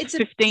grew up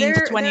 15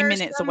 to 20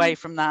 minutes away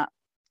from that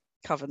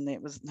coven,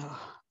 it was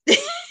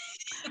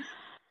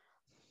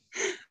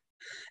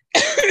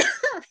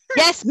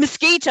yes,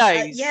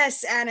 mosquitoes.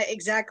 Yes, Anna,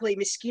 exactly.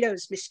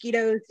 Mosquitoes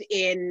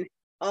in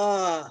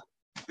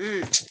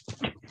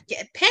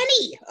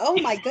Penny. Oh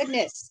my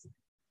goodness.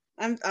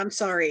 I'm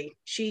sorry.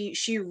 She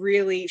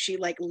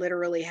like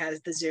literally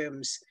has the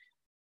zooms.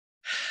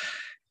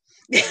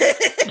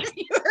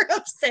 You're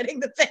upsetting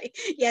the thing.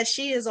 Yeah,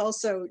 she is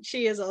also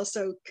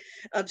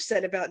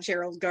upset about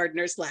Gerald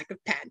Gardner's lack of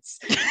pants.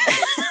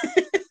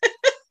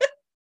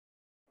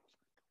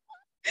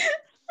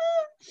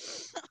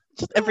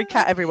 Just every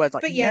cat everyone's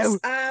like, but yes,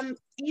 no.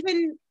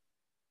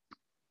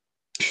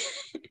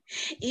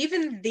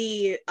 even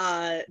the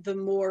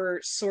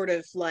more sort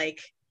of like,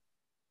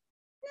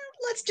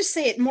 let's just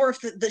say it, more of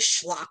the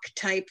schlock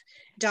type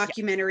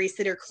documentaries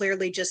that are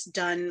clearly just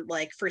done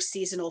like for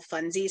seasonal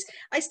funsies.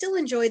 I still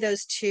enjoy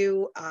those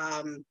too,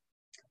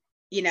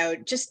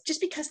 just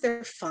because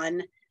they're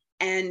fun.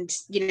 And,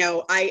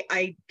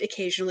 I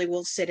occasionally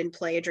will sit and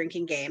play a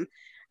drinking game.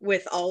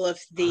 with all of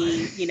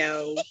the, you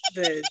know,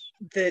 the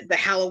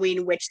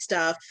Halloween witch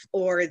stuff,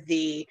 or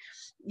the,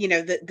 you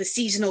know, the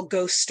seasonal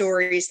ghost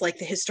stories, like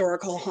the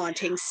historical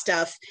haunting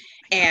stuff.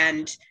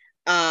 And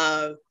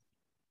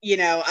you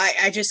know,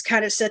 I just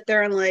kind of sit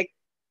there and like,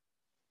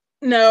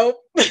 no.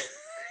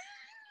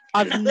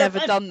 I've never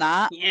done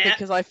that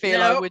because I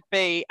feel I would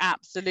be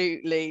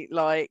absolutely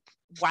like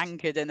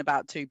wankered in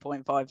about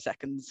 2.5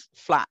 seconds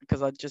flat,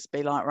 because I'd just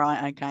be like,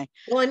 right, okay.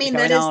 Well, I mean,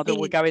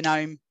 we're going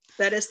home.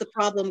 That is the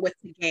problem with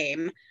the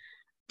game,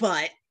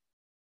 but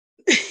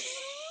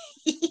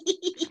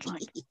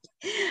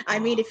I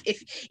mean,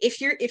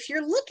 if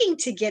you're looking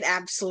to get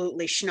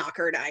absolutely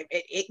schnockered,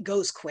 it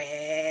goes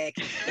quick.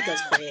 It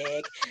goes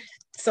quick.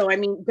 So, I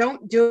mean,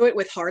 don't do it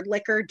with hard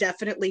liquor.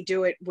 Definitely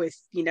do it with,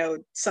 you know,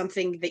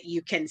 something that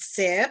you can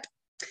sip.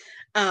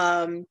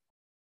 You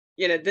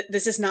know,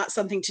 this is not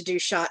something to do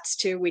shots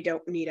to. We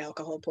don't need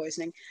alcohol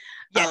poisoning.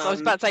 Yes, I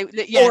was about to say,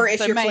 yeah. Or if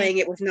you're playing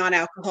it with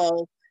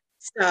non-alcohol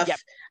stuff,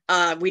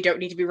 we don't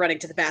need to be running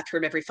to the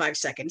bathroom every 5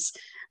 seconds.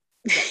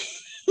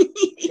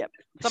 Yep.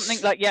 Something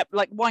like,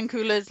 like wine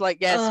coolers, like,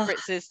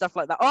 spritzes, stuff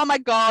like that. Oh my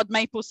God,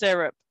 maple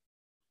syrup.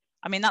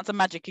 I mean, that's a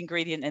magic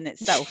ingredient in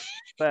itself,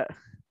 but...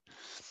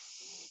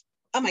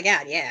 Oh my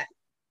God, yeah.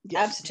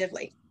 Yes.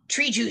 Absolutely.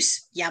 Tree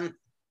juice, yum.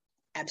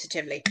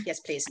 Absolutely. Yes,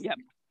 please. Yep.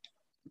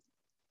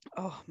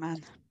 Oh,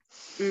 man.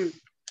 I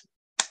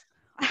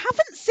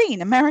haven't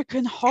seen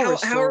American Horror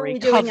Story. How are we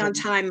doing on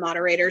time,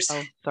 moderators?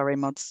 Oh, sorry,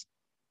 mods.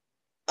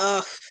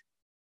 I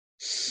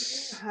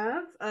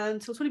have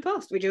until 20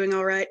 past. We're doing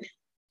all right.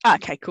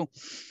 Okay, cool.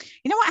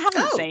 You know what I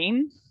haven't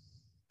seen?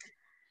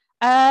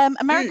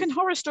 American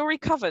Horror Story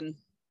Coven.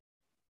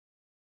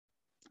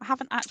 I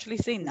haven't actually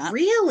seen that.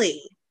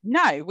 Really?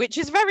 No, which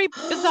is very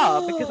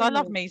bizarre because I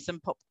love me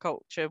some pop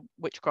culture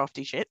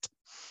witchcrafty shit.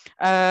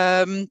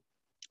 Do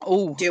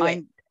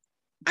it.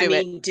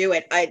 Do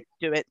it.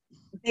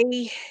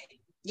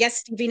 Yes,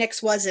 Stevie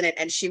Nicks was in it,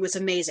 and she was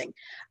amazing.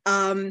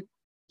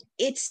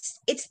 It's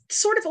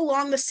sort of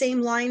along the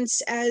same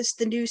lines as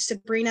the new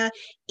Sabrina,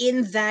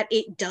 in that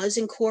it does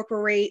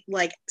incorporate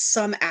like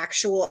some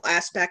actual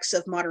aspects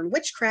of modern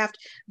witchcraft,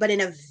 but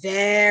in a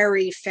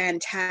very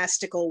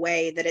fantastical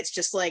way that it's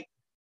just like,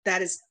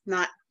 that is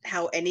not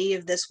how any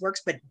of this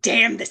works, but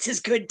damn, this is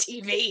good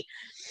TV.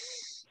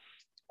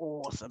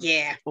 Awesome.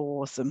 Yeah.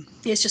 Awesome.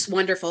 It's just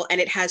wonderful.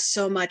 And it has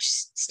so much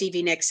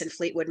Stevie Nicks and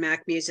Fleetwood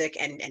Mac music,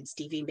 and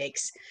Stevie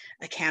makes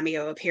a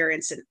cameo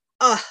appearance, and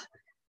oh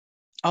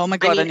my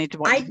God, I need to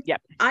watch it.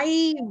 Yep.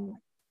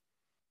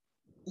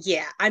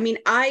 I mean,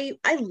 I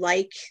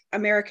like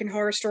American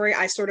Horror Story.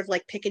 I sort of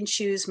like pick and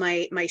choose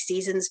my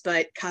seasons,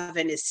 but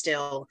Coven is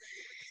still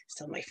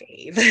my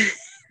fave.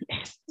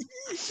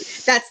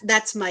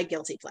 That's my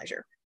guilty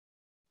pleasure.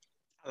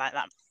 I like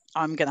that.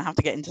 I'm gonna have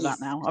to get into that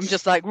now. I'm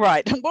just like,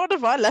 right, what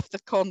have I left the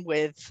con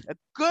with? A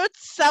good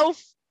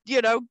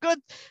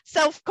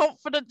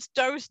self-confidence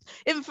dosed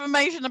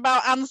information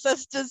about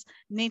ancestors.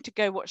 Need to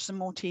go watch some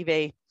more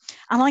TV.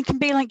 And I can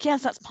be like,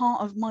 yes, that's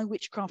part of my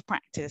witchcraft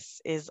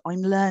practice, is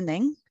I'm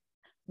learning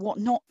what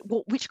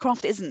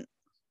witchcraft isn't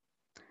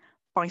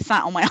by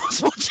sat on my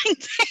ass watching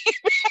TV.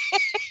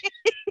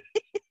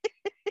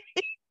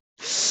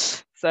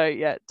 So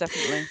yeah,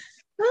 definitely.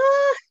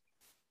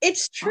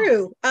 It's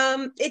true.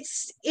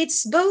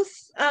 It's both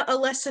a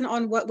lesson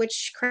on what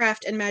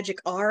witchcraft and magic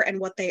are and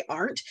what they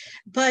aren't,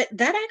 but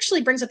that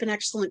actually brings up an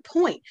excellent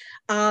point.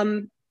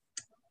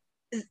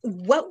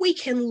 What we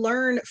can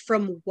learn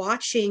from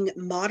watching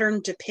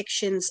modern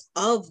depictions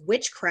of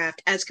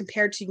witchcraft as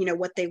compared to,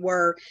 what they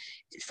were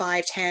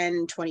 5,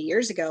 10, 20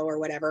 years ago or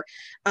whatever,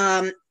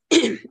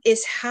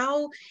 is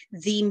how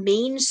the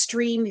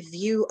mainstream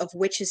view of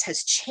witches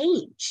has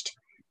changed.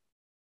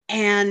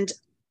 And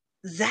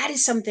that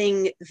is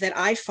something that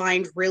I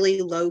find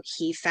really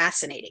low-key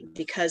fascinating,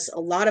 because a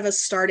lot of us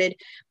started,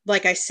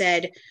 like I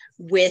said,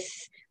 with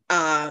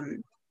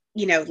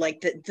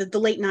like the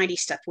late 90s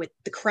stuff with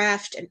The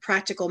Craft and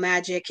Practical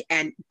Magic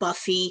and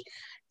Buffy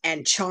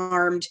and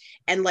Charmed,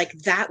 and like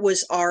that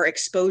was our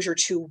exposure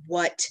to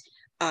what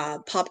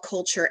pop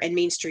culture and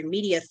mainstream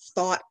media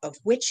thought of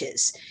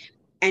witches.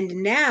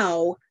 And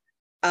now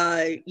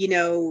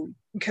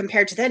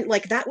compared to then,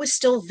 like that was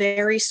still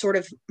very sort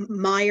of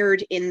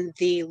mired in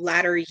the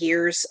latter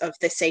years of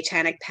the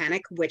Satanic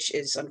Panic, which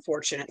is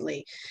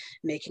unfortunately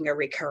making a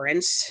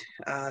recurrence,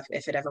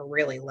 if it ever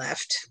really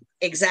left.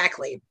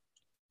 Exactly.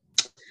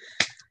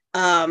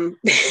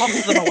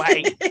 Toss them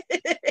away.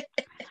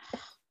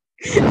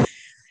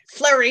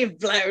 Flurry of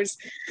blows.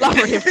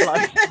 Flurry of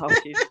blows. Oh,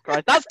 Jesus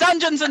Christ. That's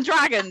Dungeons and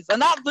Dragons. And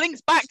that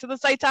links back to the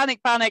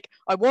Satanic Panic.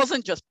 I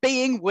wasn't just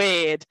being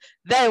weird.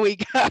 There we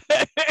go.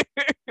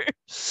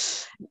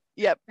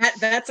 Yep.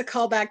 That's a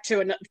callback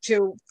to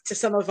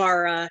some of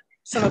our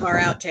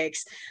outtakes.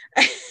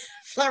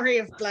 Flurry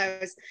of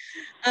blows.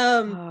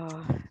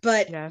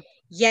 But yeah.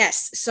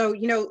 Yes. So,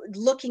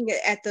 looking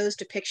at those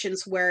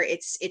depictions where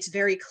it's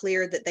very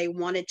clear that they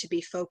wanted to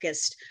be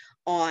focused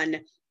on,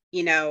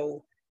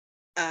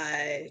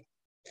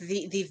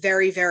 the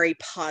very, very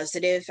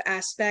positive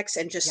aspects,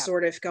 and just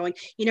sort of going,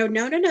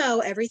 no,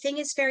 everything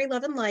is very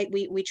love and light.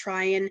 We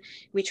try and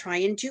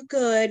do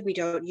good. We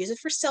don't use it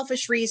for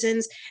selfish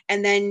reasons.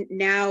 And then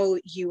now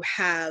you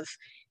have,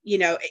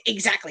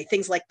 exactly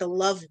things like the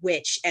Love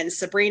Witch and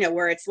Sabrina,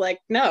 where it's like,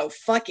 no,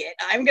 fuck it,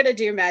 I'm gonna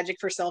do magic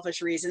for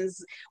selfish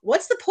reasons.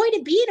 What's the point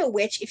of being a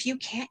witch if you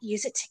can't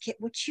use it to get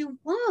what you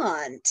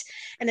want?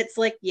 And it's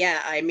like, yeah,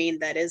 I mean,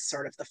 that is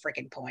sort of the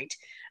freaking point.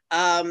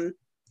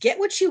 Get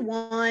what you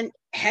want,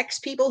 hex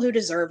people who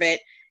deserve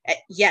it.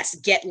 Yes,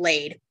 get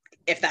laid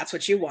if that's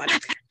what you want.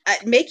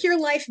 Make your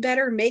life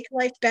better, make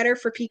life better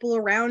for people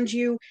around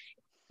you,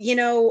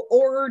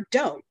 or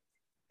don't,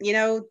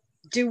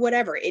 do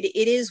whatever. It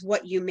is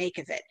what you make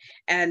of it.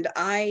 And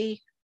I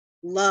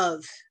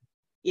love,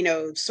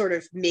 sort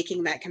of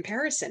making that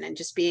comparison and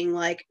just being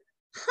like,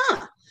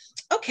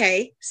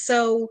 okay,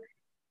 so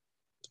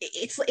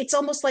it's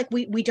almost like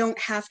we don't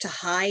have to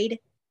hide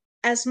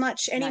as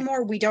much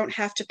anymore. No. We don't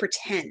have to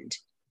pretend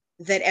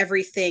that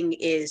everything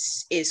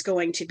is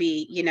going to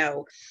be,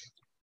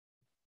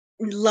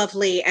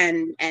 lovely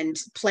and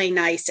play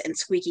nice and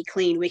squeaky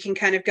clean. We can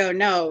kind of go,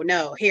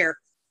 no, here,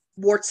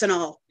 warts and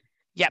all.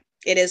 Yep.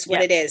 It is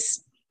what it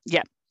is.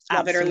 Yep.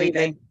 Love absolutely. it or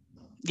leave it.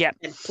 Yep.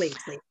 And please.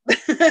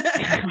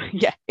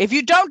 Yeah. If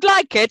you don't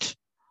like it,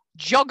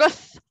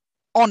 joggeth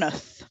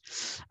oneth.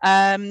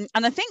 And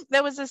I think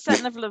there was a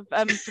certain level of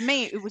for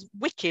me it was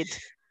Wicked.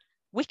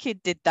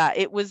 Wicked did that.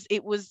 It was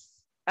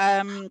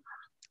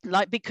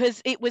like,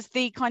 because it was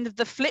the kind of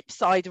the flip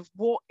side of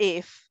what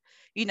if,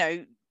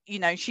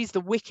 she's the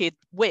wicked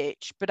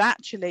witch, but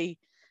actually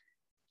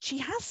she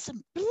has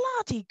some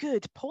bloody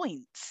good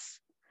points.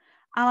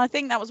 And I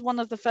think that was one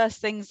of the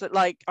first things that,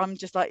 like, I'm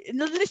just like,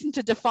 listen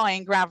to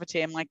Defying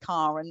Gravity in my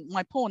car and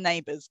my poor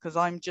neighbours, because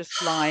I'm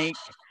just like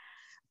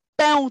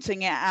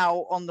belting it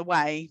out on the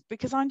way,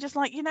 because I'm just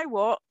like, you know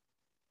what?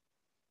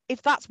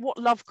 If that's what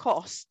love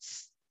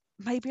costs,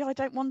 maybe I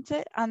don't want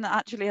it. And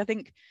actually, I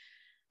think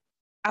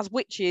as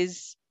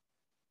witches,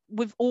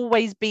 we've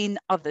always been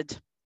othered.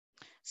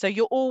 So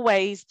you're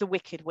always the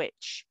wicked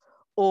witch,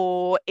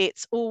 or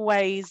it's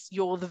always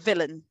you're the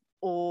villain,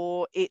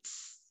 or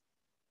it's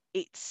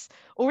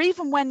or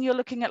even when you're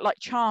looking at like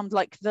Charmed,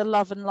 like the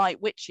love and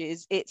light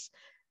witches,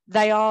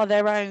 they are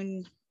their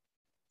own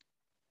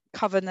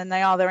coven and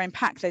they are their own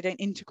pack. They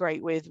don't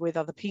integrate with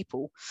other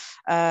people.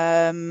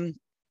 So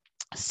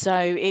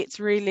it's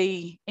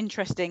really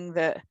interesting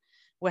that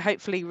we're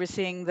hopefully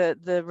seeing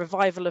the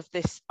revival of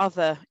this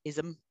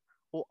otherism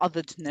or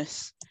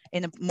otheredness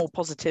in a more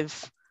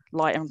positive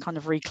light, and kind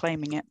of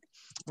reclaiming it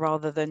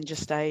rather than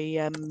just we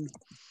are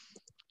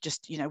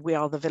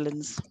the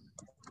villains.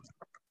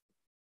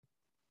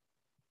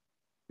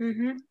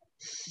 Mm-hmm.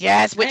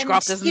 Yes,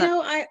 witchcraft, isn't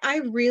it?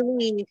 I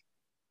really,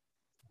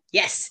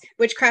 yes,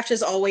 witchcraft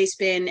has always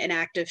been an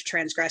act of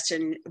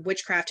transgression.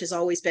 Witchcraft has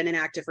always been an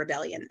act of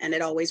rebellion, and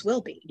it always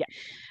will be. Yeah.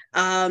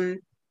 And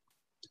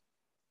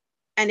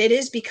it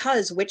is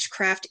because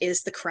witchcraft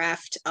is the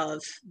craft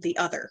of the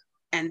other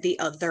and the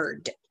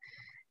othered.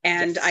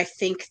 And yes. I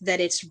think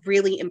that it's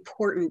really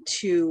important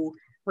to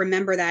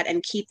remember that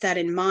and keep that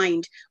in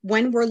mind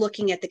when we're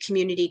looking at the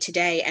community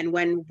today, and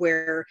when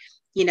we're,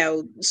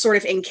 sort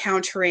of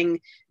encountering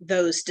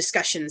those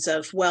discussions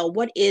of, well,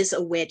 what is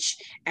a witch,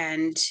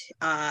 and,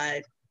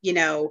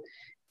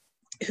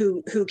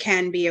 who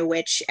can be a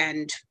witch,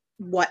 and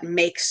what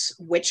makes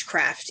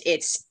witchcraft.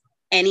 It's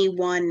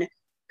anyone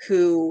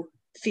who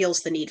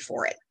feels the need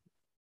for it.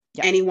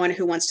 Yeah. Anyone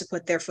who wants to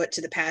put their foot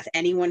to the path,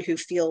 anyone who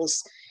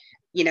feels,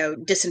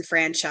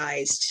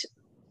 disenfranchised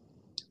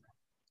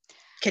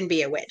can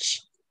be a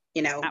witch.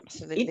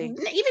 Absolutely.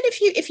 Even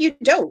if you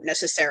don't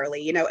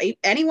necessarily,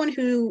 anyone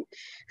who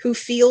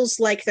feels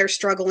like they're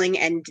struggling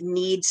and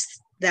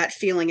needs that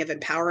feeling of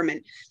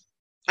empowerment.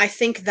 I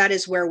think that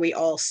is where we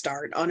all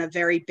start on a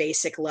very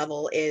basic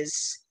level.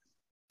 Is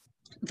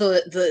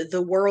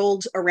the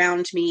world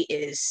around me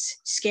is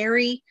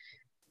scary.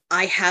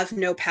 I have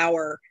no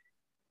power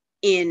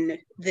in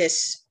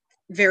this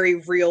very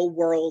real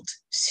world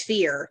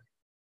sphere.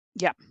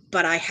 Yeah.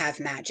 But I have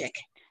magic.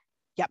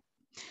 Yep.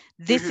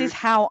 This is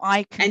how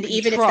I can And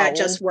even if that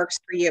just works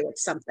for you,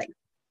 it's something.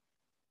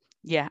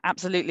 Yeah,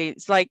 absolutely.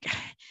 It's like,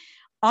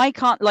 I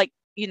can't, like,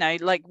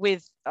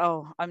 with,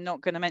 I'm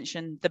not going to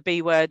mention the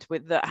B word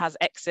that has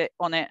exit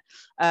on it,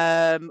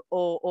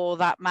 or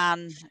that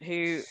man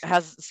who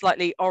has a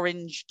slightly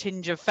orange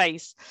tinge of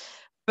face.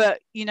 But,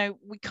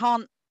 we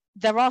can't,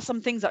 there are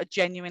some things that are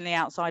genuinely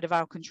outside of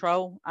our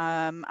control.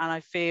 And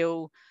I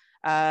feel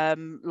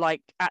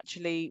like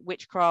actually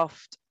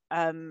witchcraft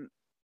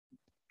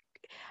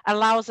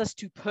allows us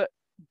to put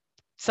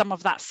some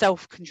of that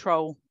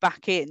self-control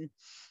back in.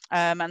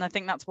 And I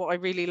think that's what I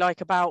really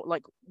like about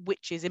like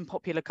witches in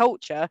popular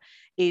culture,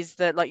 is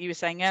that, like you were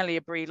saying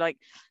earlier, Brie, like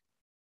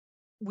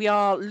we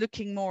are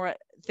looking more at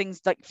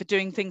things like for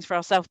doing things for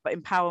ourselves, but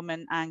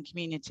empowerment and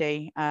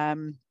community,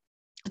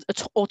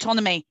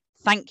 autonomy.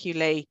 Thank you,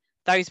 Lee.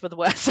 Those were the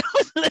words I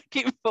was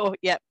looking for.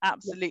 Yep,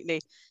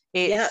 absolutely.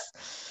 It's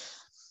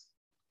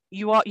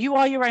you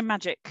are your own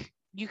magic.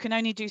 you can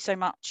only do so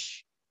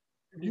much.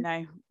 Mm-hmm. You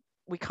know,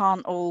 we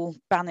can't all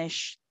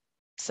banish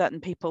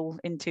certain people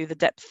into the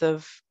depth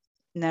of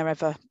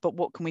never, but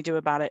what can we do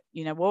about it?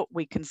 You know what,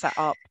 we can set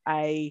up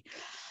a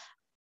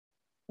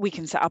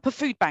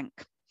food bank,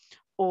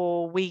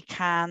 or we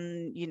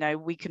can, you know,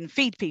 we can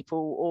feed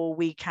people, or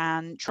we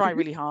can try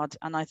really hard.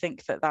 And I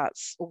think that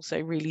that's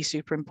also really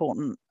super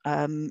important.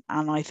 And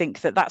I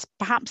think that that's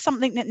perhaps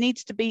something that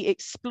needs to be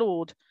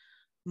explored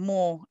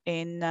more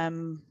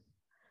in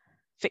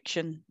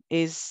fiction,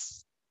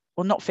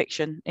 or not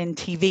fiction, in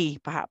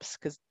TV perhaps,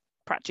 because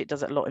Pratchett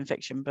does it a lot in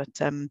fiction,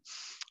 but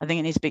I think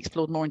it needs to be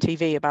explored more in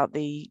TV about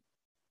the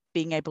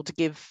being able to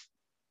give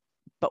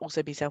but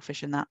also be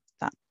selfish in that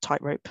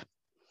tightrope.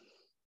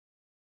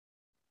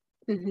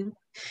 Mm-hmm.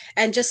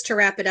 And just to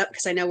wrap it up,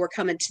 because I know we're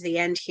coming to the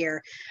end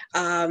here,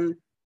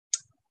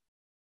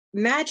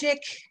 magic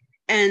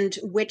and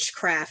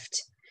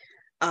witchcraft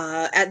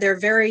at their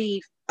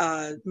very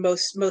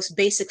most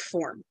basic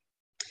form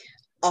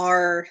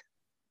are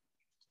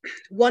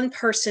one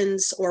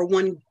person's or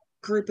one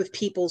group of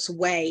people's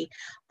way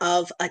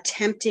of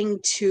attempting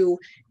to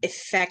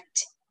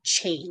effect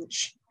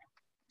change,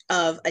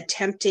 of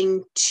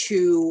attempting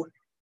to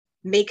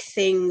make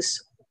things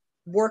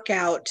work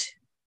out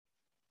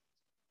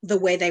the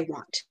way they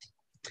want.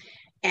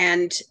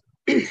 And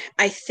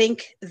I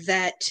think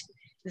that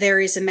there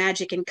is a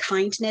magic in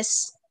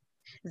kindness.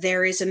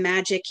 There is a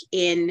magic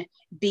in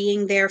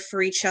being there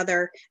for each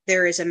other.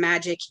 There is a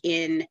magic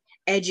in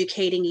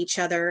educating each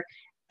other.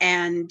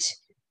 And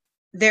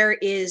there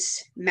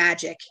is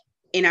magic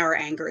in our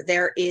anger.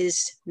 There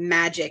is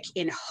magic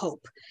in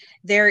hope.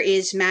 There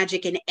is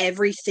magic in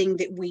everything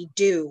that we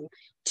do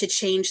to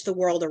change the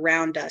world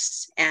around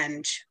us.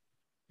 And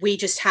we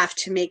just have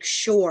to make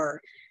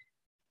sure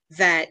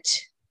that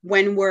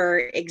when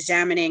we're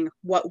examining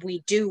what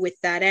we do with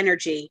that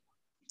energy,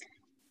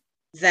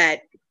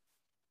 that,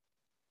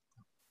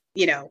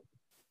 you know,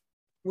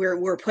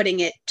 we're putting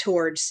it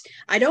towards,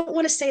 I don't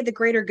want to say the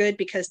greater good,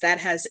 because that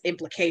has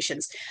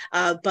implications,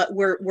 but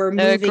we're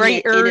moving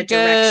it in a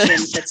direction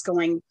that's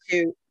going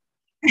to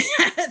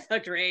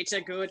the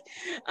greater good,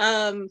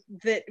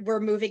 that we're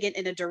moving it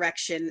in a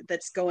direction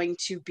that's going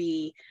to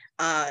be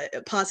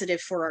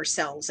positive for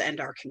ourselves and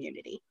our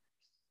community.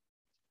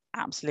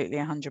 Absolutely,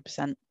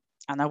 100%.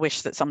 And I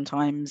wish that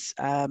sometimes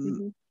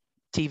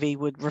TV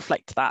would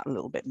reflect that a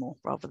little bit more,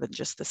 rather than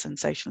just the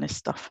sensationalist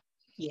stuff.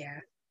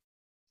 Yeah.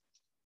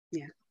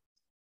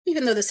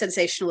 Even though the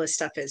sensationalist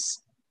stuff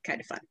is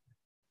kind of fun.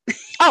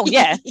 Oh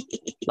yeah.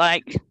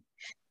 Like,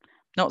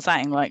 not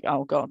saying like,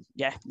 oh god,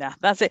 yeah, nah,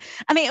 that's it.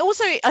 And it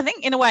also, I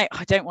think in a way,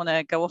 I don't want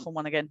to go off on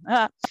one again.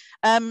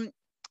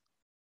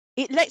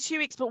 It lets you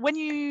explore when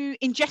you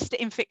ingest it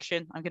in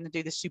fiction. I'm going to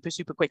do this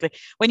super quickly.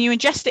 When you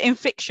ingest it in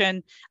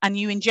fiction and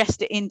you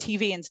ingest it in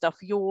TV and stuff,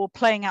 you're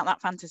playing out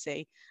that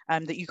fantasy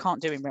that you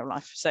can't do in real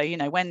life. So, you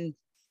know, when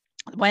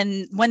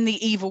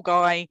the evil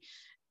guy,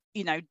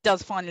 you know,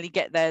 does finally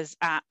get theirs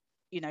at,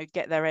 you know,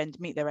 get their end,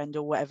 meet their end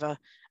or whatever,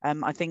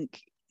 I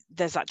think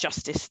there's that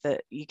justice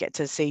that you get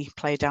to see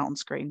played out on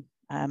screen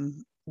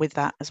with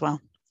that as well.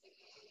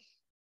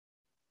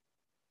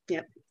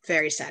 Yep,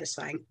 very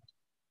satisfying.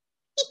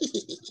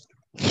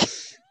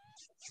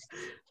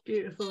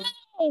 Beautiful.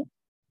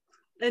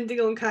 Ending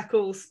on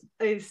cackles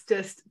is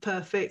just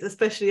perfect,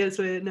 especially as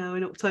we're now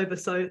in October.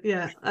 So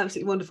yeah,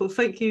 absolutely wonderful.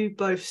 Thank you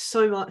both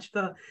so much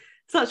for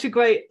such a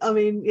great, I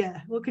mean,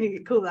 yeah, what can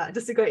you call that?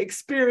 Just a great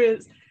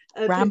experience.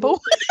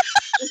 Ramble.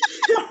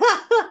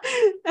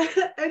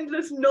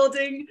 Endless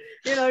nodding,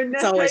 you know.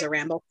 It's always a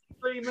ramble.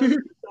 So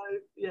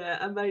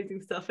yeah,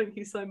 amazing stuff. Thank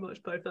you so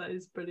much both. That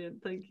is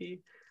brilliant. Thank you.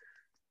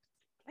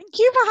 Thank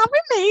you for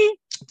having me.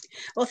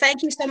 Well,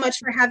 thank you so much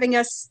for having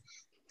us.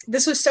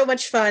 This was so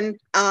much fun.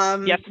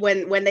 Yep.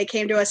 When they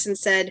came to us and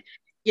said,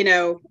 you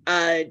know,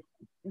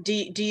 do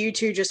you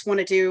two just want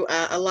to do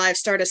a live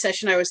start a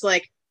session? I was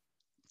like,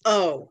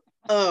 oh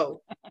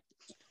no,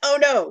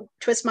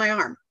 twist my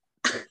arm.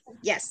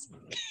 Yes.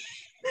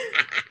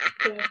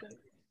 Perfect.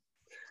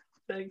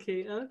 Thank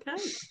you. Okay.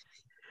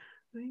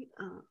 We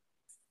are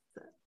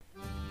set.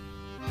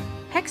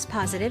 Hex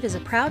Positive is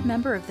a proud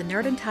member of the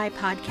Nerd and Tie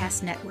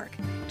Podcast Network.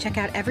 Check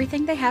out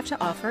everything they have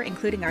to offer,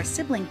 including our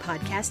sibling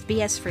podcast,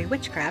 BS Free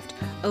Witchcraft,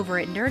 over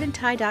at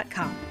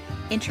nerdandtie.com.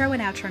 Intro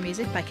and outro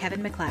music by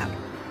Kevin MacLeod.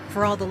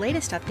 For all the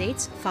latest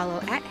updates, follow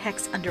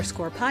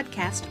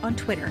 @Hex_podcast on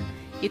Twitter.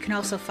 You can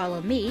also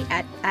follow me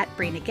at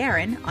Brina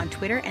Guerin on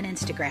Twitter and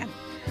Instagram.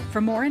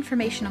 For more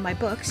information on my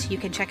books, you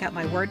can check out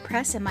my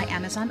WordPress and my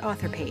Amazon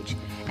author page.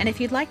 And if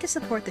you'd like to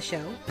support the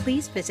show,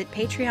 please visit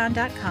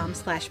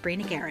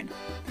patreon.com/Brina Guerin.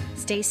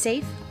 Stay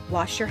safe,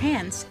 wash your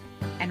hands,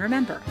 and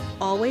remember,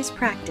 always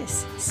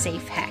practice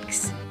safe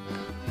hex.